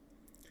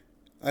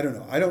 I don't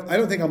know. I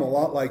don't think I'm a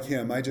lot like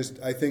him. I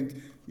think,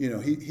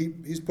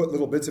 he's put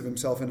little bits of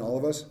himself in all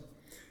of us.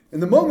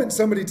 And the moment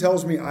somebody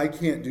tells me I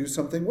can't do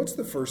something, what's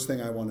the first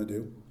thing I want to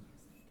do?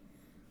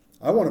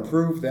 I want to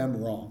prove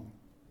them wrong.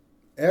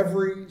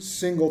 Every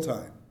single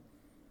time.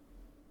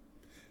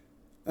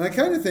 And I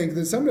kind of think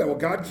that somebody, well,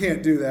 God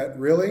can't do that.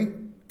 Really?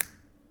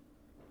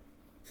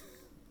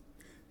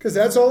 Because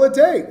that's all it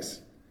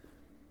takes.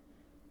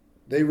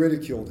 They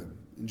ridiculed him,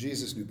 and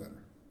Jesus knew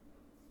better.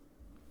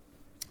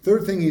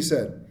 Third thing he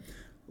said,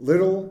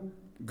 "Little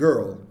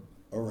girl,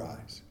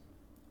 arise."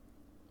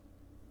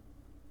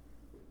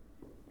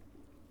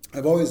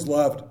 I've always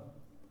loved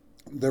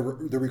the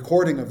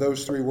recording of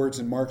those 3 words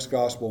in Mark's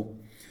gospel,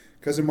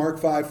 because in Mark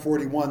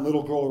 5:41,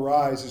 "Little girl,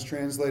 arise" is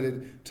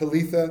translated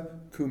Talitha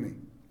Kumi.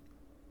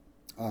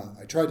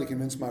 I tried to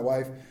convince my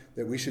wife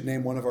that we should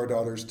name one of our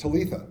daughters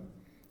Talitha,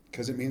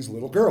 because it means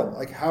little girl.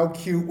 Like, how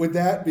cute would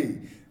that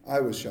be? I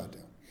was shot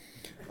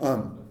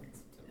down.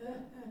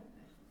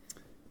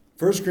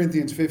 1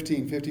 Corinthians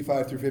 15,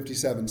 55 through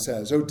 57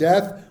 says, O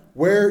death,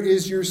 where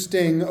is your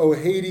sting? O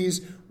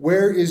Hades,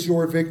 where is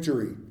your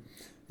victory?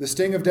 The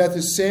sting of death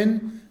is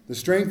sin. The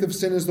strength of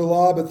sin is the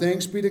law. But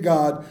thanks be to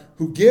God,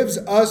 who gives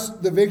us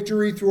the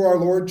victory through our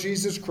Lord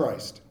Jesus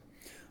Christ.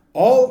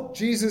 All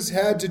Jesus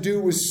had to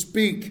do was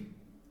speak.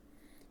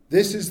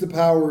 This is the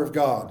power of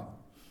God.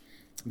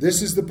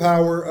 This is the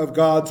power of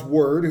God's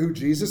word, who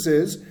Jesus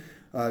is.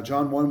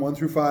 John 1, 1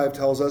 through 5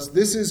 tells us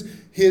this is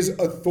his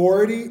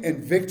authority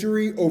and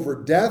victory over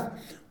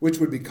death, which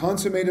would be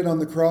consummated on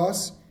the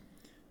cross,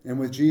 and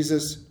with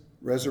Jesus'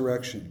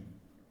 resurrection.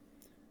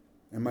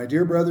 And my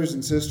dear brothers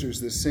and sisters,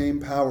 this same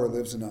power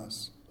lives in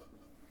us.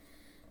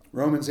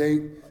 Romans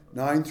 8,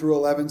 9 through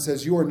 11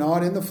 says, You are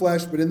not in the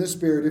flesh, but in the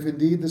Spirit, if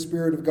indeed the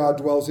Spirit of God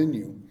dwells in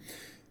you.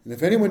 And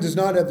if anyone does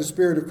not have the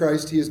Spirit of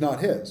Christ, he is not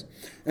his.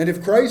 And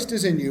if Christ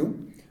is in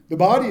you, the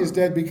body is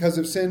dead because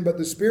of sin, but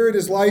the Spirit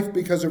is life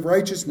because of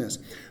righteousness.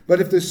 But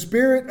if the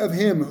Spirit of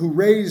him who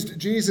raised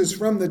Jesus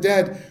from the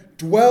dead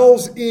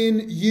dwells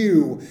in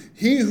you,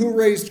 he who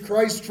raised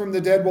Christ from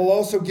the dead will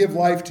also give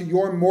life to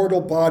your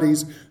mortal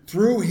bodies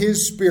through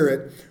his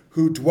Spirit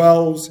who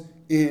dwells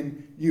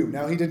in you.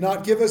 Now, he did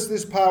not give us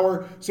this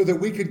power so that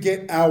we could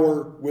get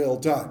our will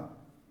done.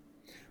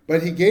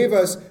 But he gave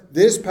us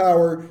this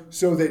power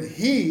so that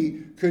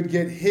he could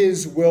get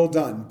his will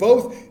done,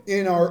 both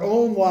in our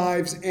own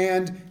lives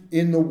and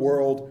in the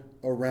world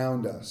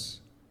around us.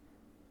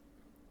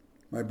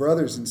 My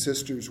brothers and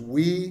sisters,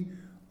 we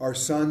are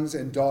sons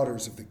and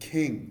daughters of the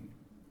King,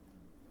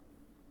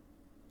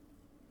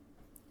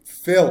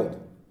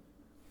 filled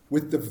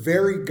with the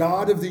very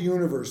God of the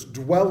universe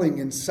dwelling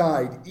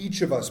inside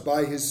each of us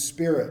by his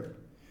Spirit.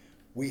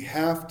 We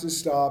have to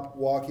stop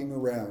walking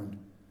around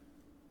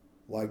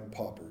like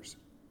paupers.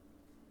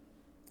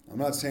 I'm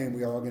not saying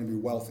we are all going to be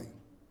wealthy.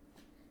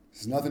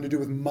 This has nothing to do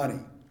with money.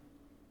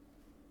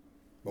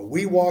 But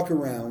we walk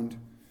around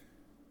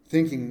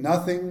thinking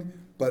nothing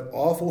but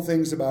awful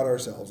things about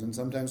ourselves, and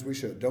sometimes we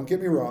should. Don't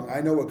get me wrong,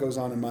 I know what goes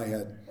on in my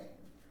head.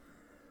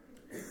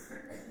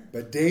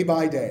 But day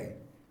by day,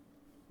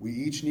 we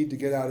each need to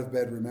get out of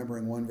bed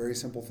remembering one very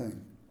simple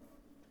thing.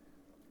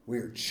 We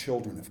are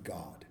children of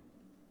God,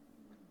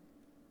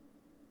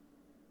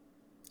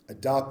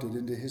 adopted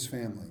into his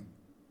family,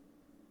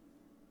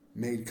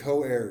 made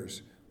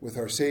co-heirs with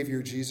our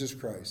Savior Jesus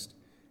Christ,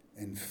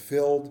 and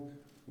filled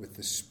with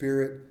the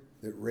Spirit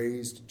that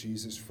raised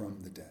Jesus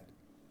from the dead.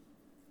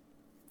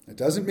 It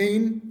doesn't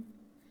mean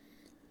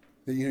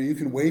that you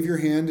can wave your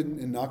hand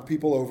and knock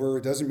people over.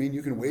 It doesn't mean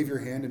you can wave your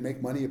hand and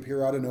make money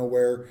appear out of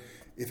nowhere.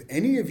 If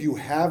any of you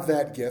have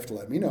that gift,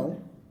 let me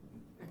know.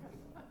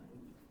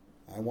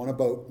 I want a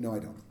boat. No, I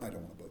don't. I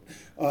don't want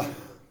a boat.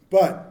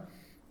 But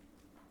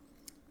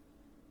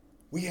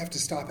we have to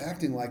stop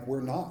acting like we're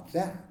not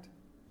that.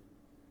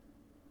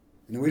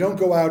 We don't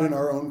go out in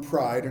our own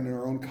pride and in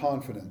our own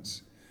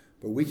confidence,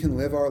 but we can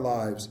live our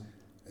lives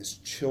as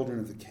children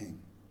of the King.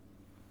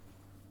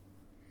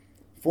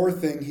 Fourth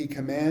thing, he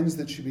commands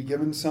that she be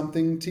given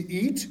something to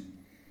eat.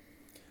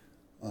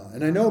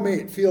 And I know it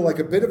may feel like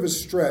a bit of a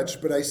stretch,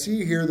 but I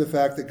see here the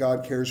fact that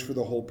God cares for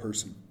the whole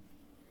person.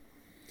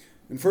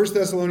 In 1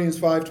 Thessalonians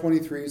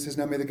 5:23, it says,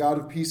 Now may the God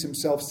of peace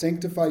himself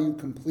sanctify you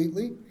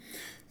completely,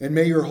 and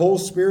may your whole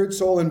spirit,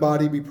 soul, and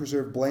body be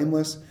preserved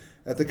blameless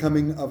at the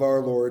coming of our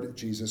Lord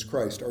Jesus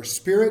Christ. Our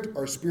spirit,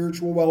 our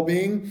spiritual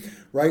well-being,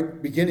 right,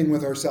 beginning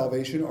with our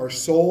salvation, our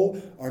soul,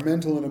 our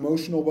mental and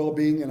emotional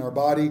well-being, and our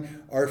body,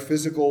 our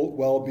physical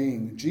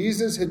well-being.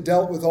 Jesus had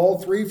dealt with all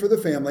three for the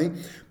family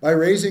by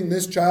raising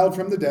this child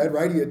from the dead,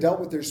 right? He had dealt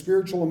with their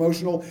spiritual,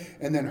 emotional,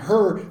 and then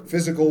her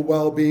physical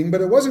well-being,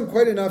 but it wasn't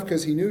quite enough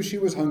because he knew she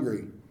was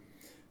hungry.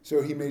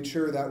 So he made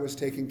sure that was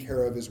taken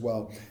care of as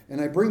well. And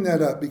I bring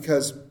that up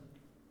because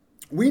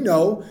we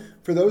know,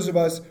 for those of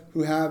us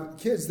who have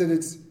kids, that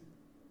it's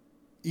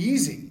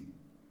easy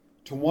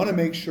to want to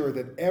make sure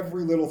that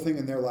every little thing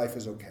in their life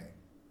is okay.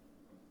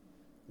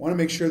 Want to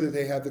make sure that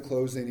they have the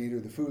clothes they need, or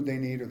the food they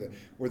need,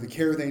 or the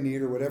care they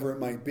need, or whatever it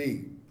might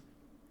be.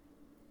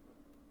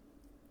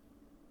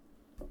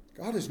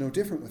 God is no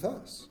different with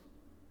us.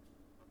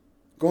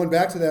 Going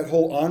back to that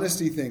whole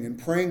honesty thing and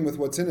praying with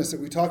what's in us that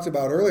we talked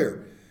about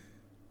earlier,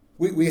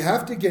 we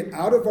have to get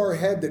out of our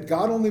head that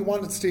God only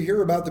wants to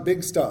hear about the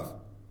big stuff.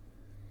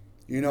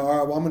 I'm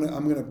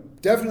going to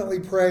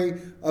definitely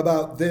pray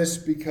about this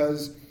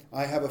because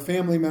I have a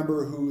family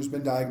member who's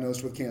been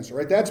diagnosed with cancer,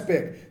 right? That's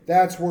big.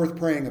 That's worth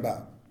praying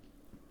about.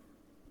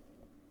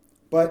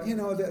 But,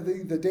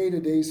 the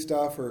day-to-day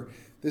stuff, or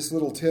this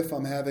little tiff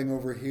I'm having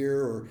over here,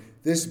 or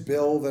this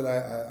bill that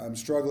I'm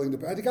struggling to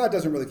pay, God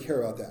doesn't really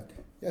care about that.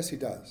 Yes, he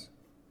does.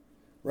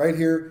 Right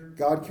here,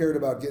 God cared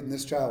about getting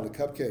this child a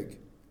cupcake.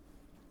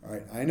 All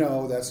right, I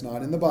know that's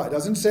not in the Bible. It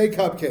doesn't say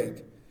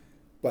cupcake.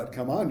 But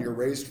come on, you're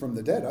raised from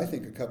the dead. I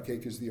think a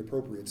cupcake is the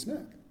appropriate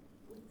snack.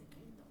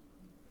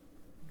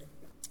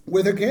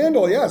 With a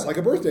candle, yes, like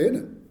a birthday,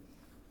 isn't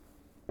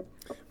it?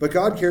 But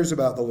God cares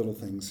about the little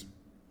things,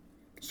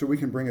 so we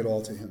can bring it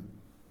all to him.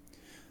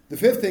 The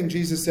fifth thing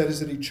Jesus said is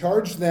that he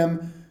charged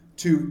them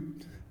to...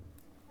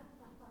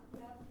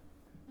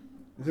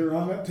 Is it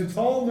wrong? To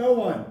tell no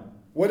one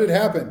what had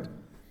happened.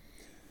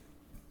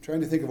 I'm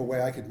trying to think of a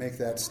way I could make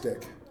that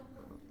stick.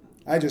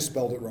 I just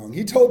spelled it wrong.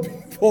 He told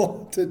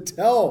people to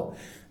tell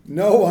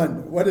no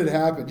one what had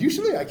happened.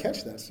 Usually I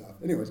catch that stuff.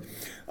 Anyways,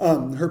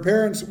 her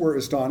parents were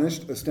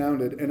astonished,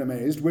 astounded, and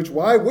amazed, which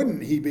why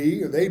wouldn't he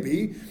be or they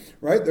be,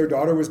 right? Their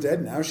daughter was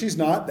dead. Now she's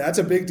not. That's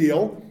a big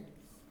deal.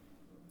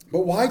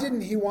 But why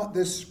didn't he want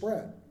this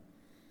spread?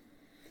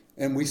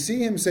 And we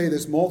see him say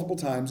this multiple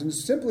times, and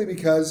it's simply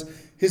because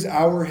his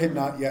hour had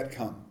not yet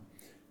come.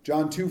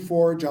 John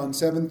 2:4, John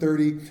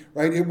 7:30,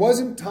 right? It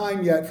wasn't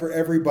time yet for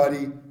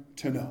everybody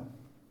to know.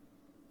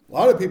 A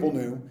lot of people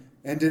knew.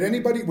 And did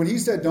anybody, when he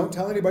said, don't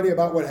tell anybody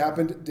about what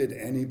happened, did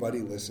anybody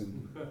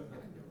listen?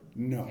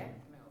 No.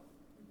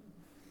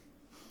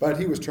 But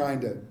he was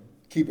trying to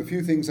keep a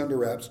few things under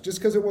wraps just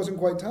because it wasn't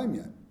quite time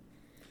yet.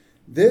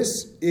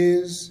 This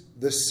is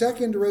the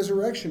second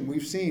resurrection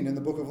we've seen in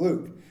the book of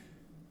Luke.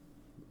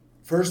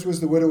 First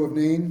was the widow of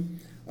Nain,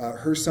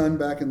 her son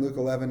back in Luke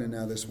 11, and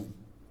now this one.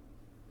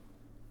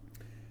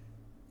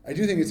 I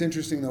do think it's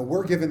interesting, though.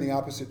 We're given the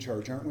opposite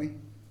charge, aren't we?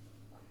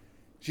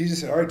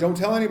 Jesus said, all right, don't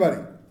tell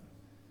anybody.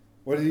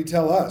 What did he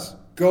tell us?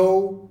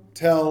 Go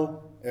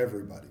tell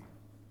everybody.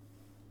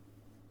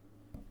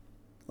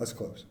 Let's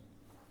close.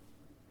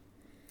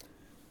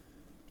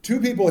 Two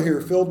people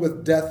here filled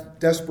with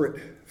desperate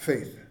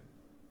faith.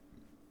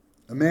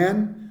 A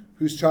man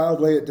whose child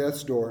lay at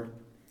death's door,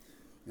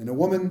 and a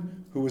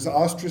woman who was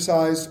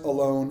ostracized,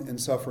 alone, and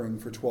suffering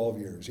for 12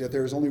 years. Yet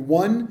there is only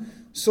one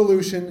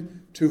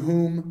solution to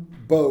whom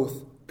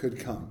both could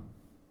come.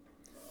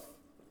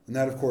 And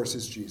that, of course,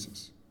 is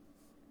Jesus.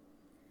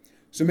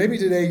 So maybe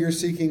today you're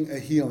seeking a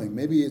healing.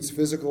 Maybe it's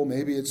physical,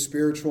 maybe it's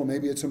spiritual,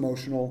 maybe it's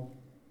emotional.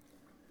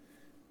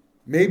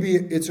 Maybe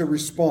it's a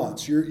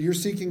response. You're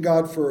seeking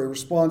God for a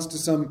response to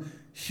some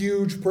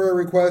huge prayer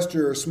request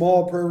or a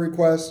small prayer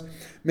request.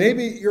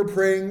 Maybe you're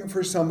praying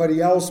for somebody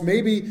else.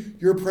 Maybe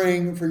you're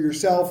praying for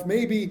yourself.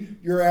 Maybe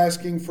you're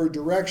asking for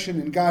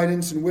direction and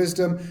guidance and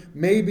wisdom.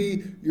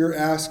 Maybe you're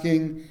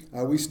asking,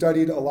 we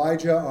studied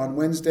Elijah on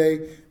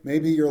Wednesday.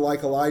 Maybe you're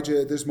like Elijah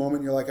at this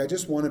moment. You're like, I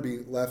just want to be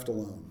left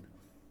alone.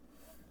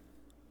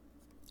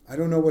 I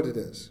don't know what it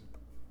is.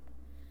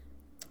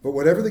 But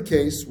whatever the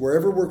case,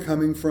 wherever we're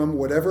coming from,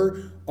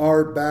 whatever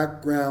our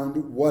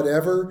background,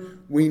 whatever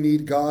we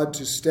need God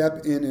to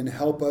step in and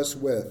help us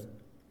with,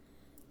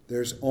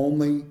 there's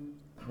only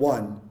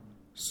one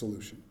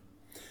solution.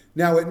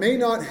 Now, it may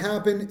not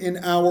happen in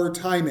our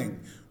timing,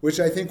 which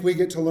I think we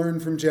get to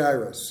learn from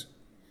Jairus.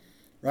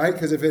 Right?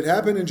 Because if it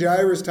happened in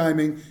Jairus'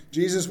 timing,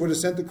 Jesus would have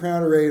sent the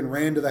crowd array and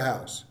ran to the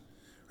house.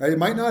 Right? It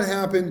might not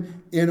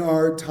happen in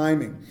our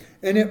timing.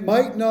 And it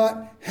might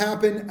not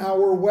happen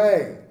our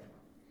way.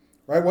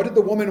 Right? What did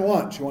the woman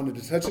want? She wanted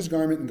to touch his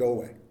garment and go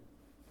away.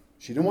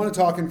 She didn't want to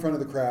talk in front of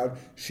the crowd.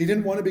 She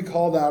didn't want to be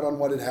called out on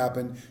what had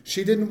happened.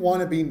 She didn't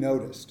want to be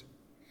noticed.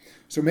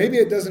 So maybe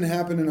it doesn't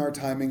happen in our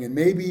timing, and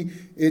maybe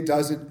it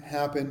doesn't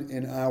happen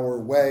in our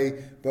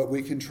way, but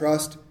we can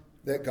trust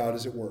that God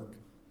is at work.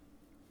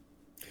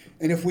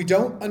 And if we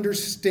don't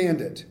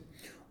understand it,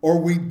 or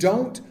we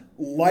don't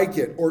like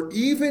it, or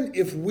even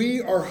if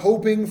we are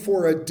hoping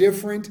for a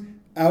different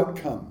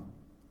outcome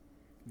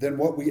than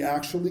what we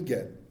actually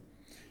get,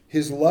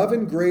 His love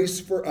and grace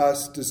for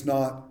us does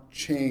not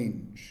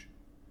change.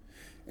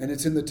 And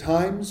it's in the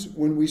times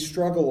when we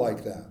struggle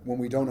like that, when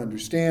we don't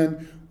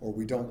understand, or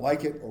we don't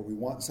like it, or we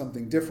want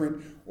something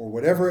different, or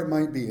whatever it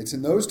might be. It's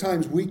in those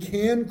times we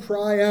can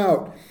cry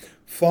out,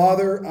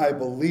 Father, I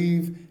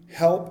believe,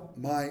 help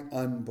my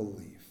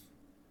unbelief.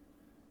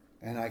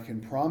 And I can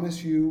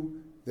promise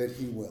you that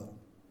He will.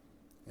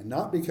 And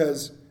not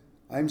because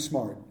I'm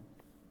smart,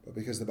 but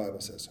because the Bible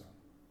says so.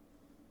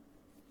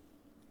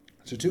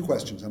 So 2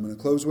 questions I'm going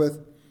to close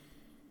with,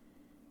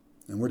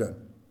 and we're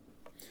done.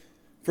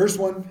 First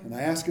one, and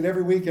I ask it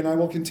every week, and I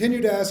will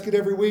continue to ask it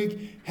every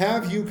week,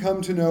 have you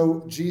come to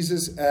know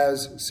Jesus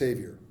as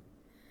Savior?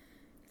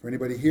 For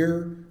anybody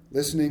here,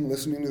 listening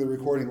to the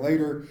recording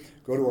later,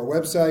 go to our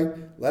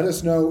website. Let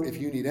us know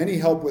if you need any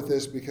help with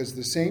this, because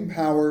the same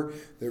power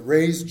that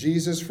raised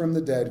Jesus from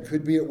the dead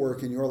could be at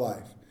work in your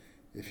life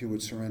if you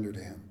would surrender to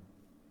Him.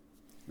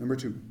 Number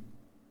 2.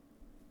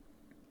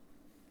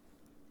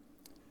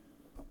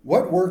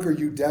 What work are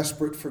you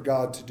desperate for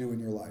God to do in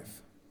your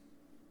life?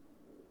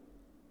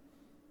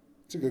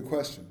 It's a good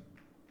question.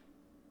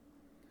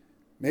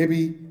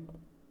 Maybe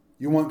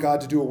you want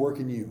God to do a work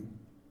in you.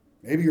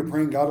 Maybe you're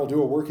praying God will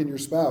do a work in your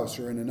spouse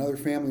or in another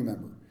family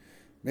member.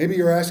 Maybe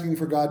you're asking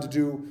for God to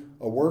do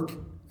a work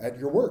at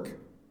your work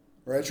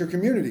or at your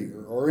community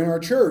or in our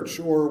church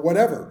or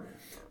whatever.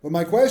 But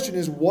my question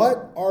is,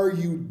 what are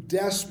you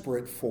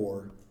desperate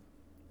for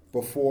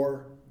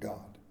before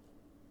God?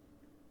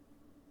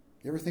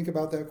 You ever think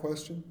about that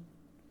question?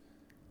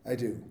 I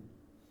do.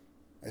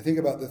 I think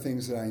about the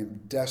things that I am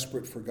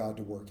desperate for God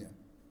to work in.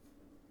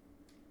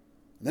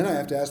 And then I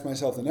have to ask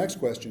myself the next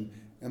question,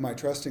 am I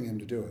trusting Him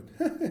to do it?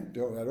 I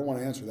don't want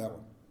to answer that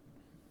one.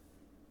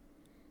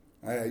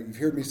 You've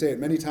heard me say it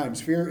many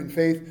times. Fear and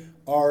faith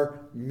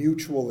are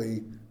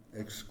mutually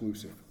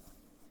exclusive.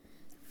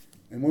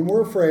 And when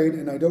we're afraid,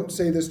 and I don't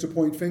say this to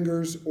point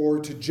fingers or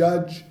to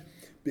judge,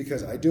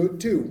 because I do it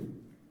too,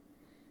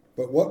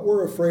 but what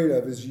we're afraid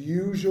of is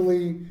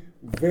usually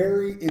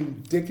very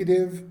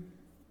indicative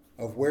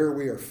of where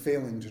we are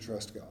failing to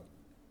trust God.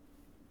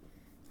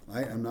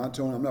 I'm not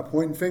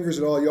pointing fingers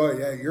at all.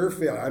 Yeah, you're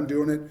failing. I'm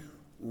doing it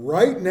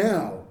right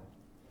now.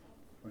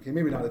 Okay,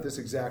 maybe not at this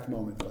exact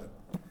moment, but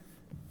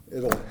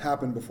it'll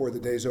happen before the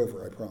day's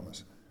over, I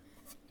promise.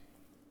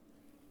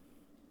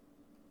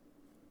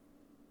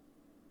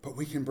 But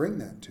we can bring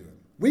that to him.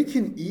 We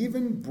can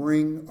even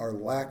bring our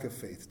lack of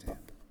faith to him,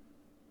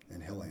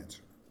 and he'll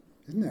answer.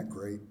 Isn't that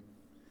great?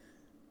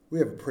 We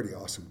have a pretty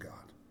awesome God.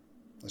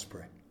 Let's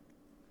pray.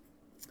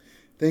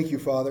 Thank you,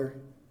 Father,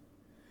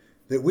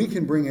 that we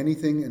can bring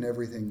anything and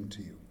everything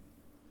to you.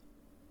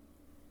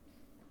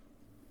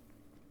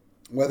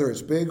 Whether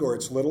it's big or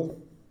it's little.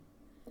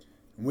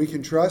 And we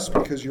can trust,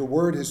 because your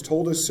word has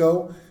told us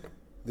so,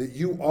 that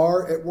you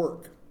are at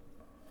work.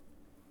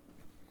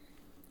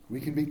 We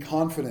can be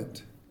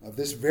confident of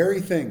this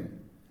very thing,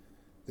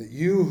 that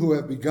you who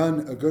have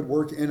begun a good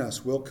work in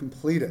us will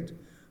complete it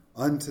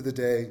unto the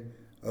day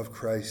of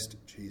Christ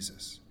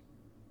Jesus.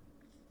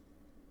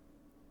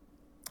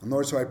 And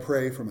Lord, so I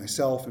pray for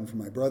myself and for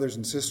my brothers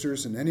and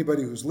sisters and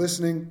anybody who's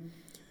listening,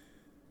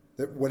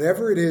 that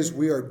whatever it is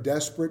we are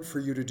desperate for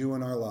you to do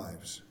in our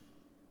lives,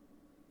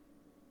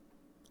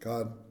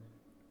 God,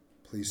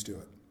 please do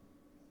it.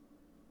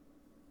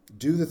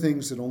 Do the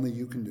things that only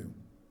you can do,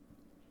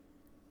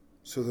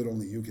 so that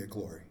only you get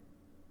glory.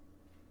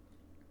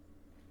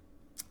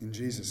 In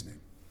Jesus'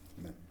 name,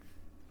 amen.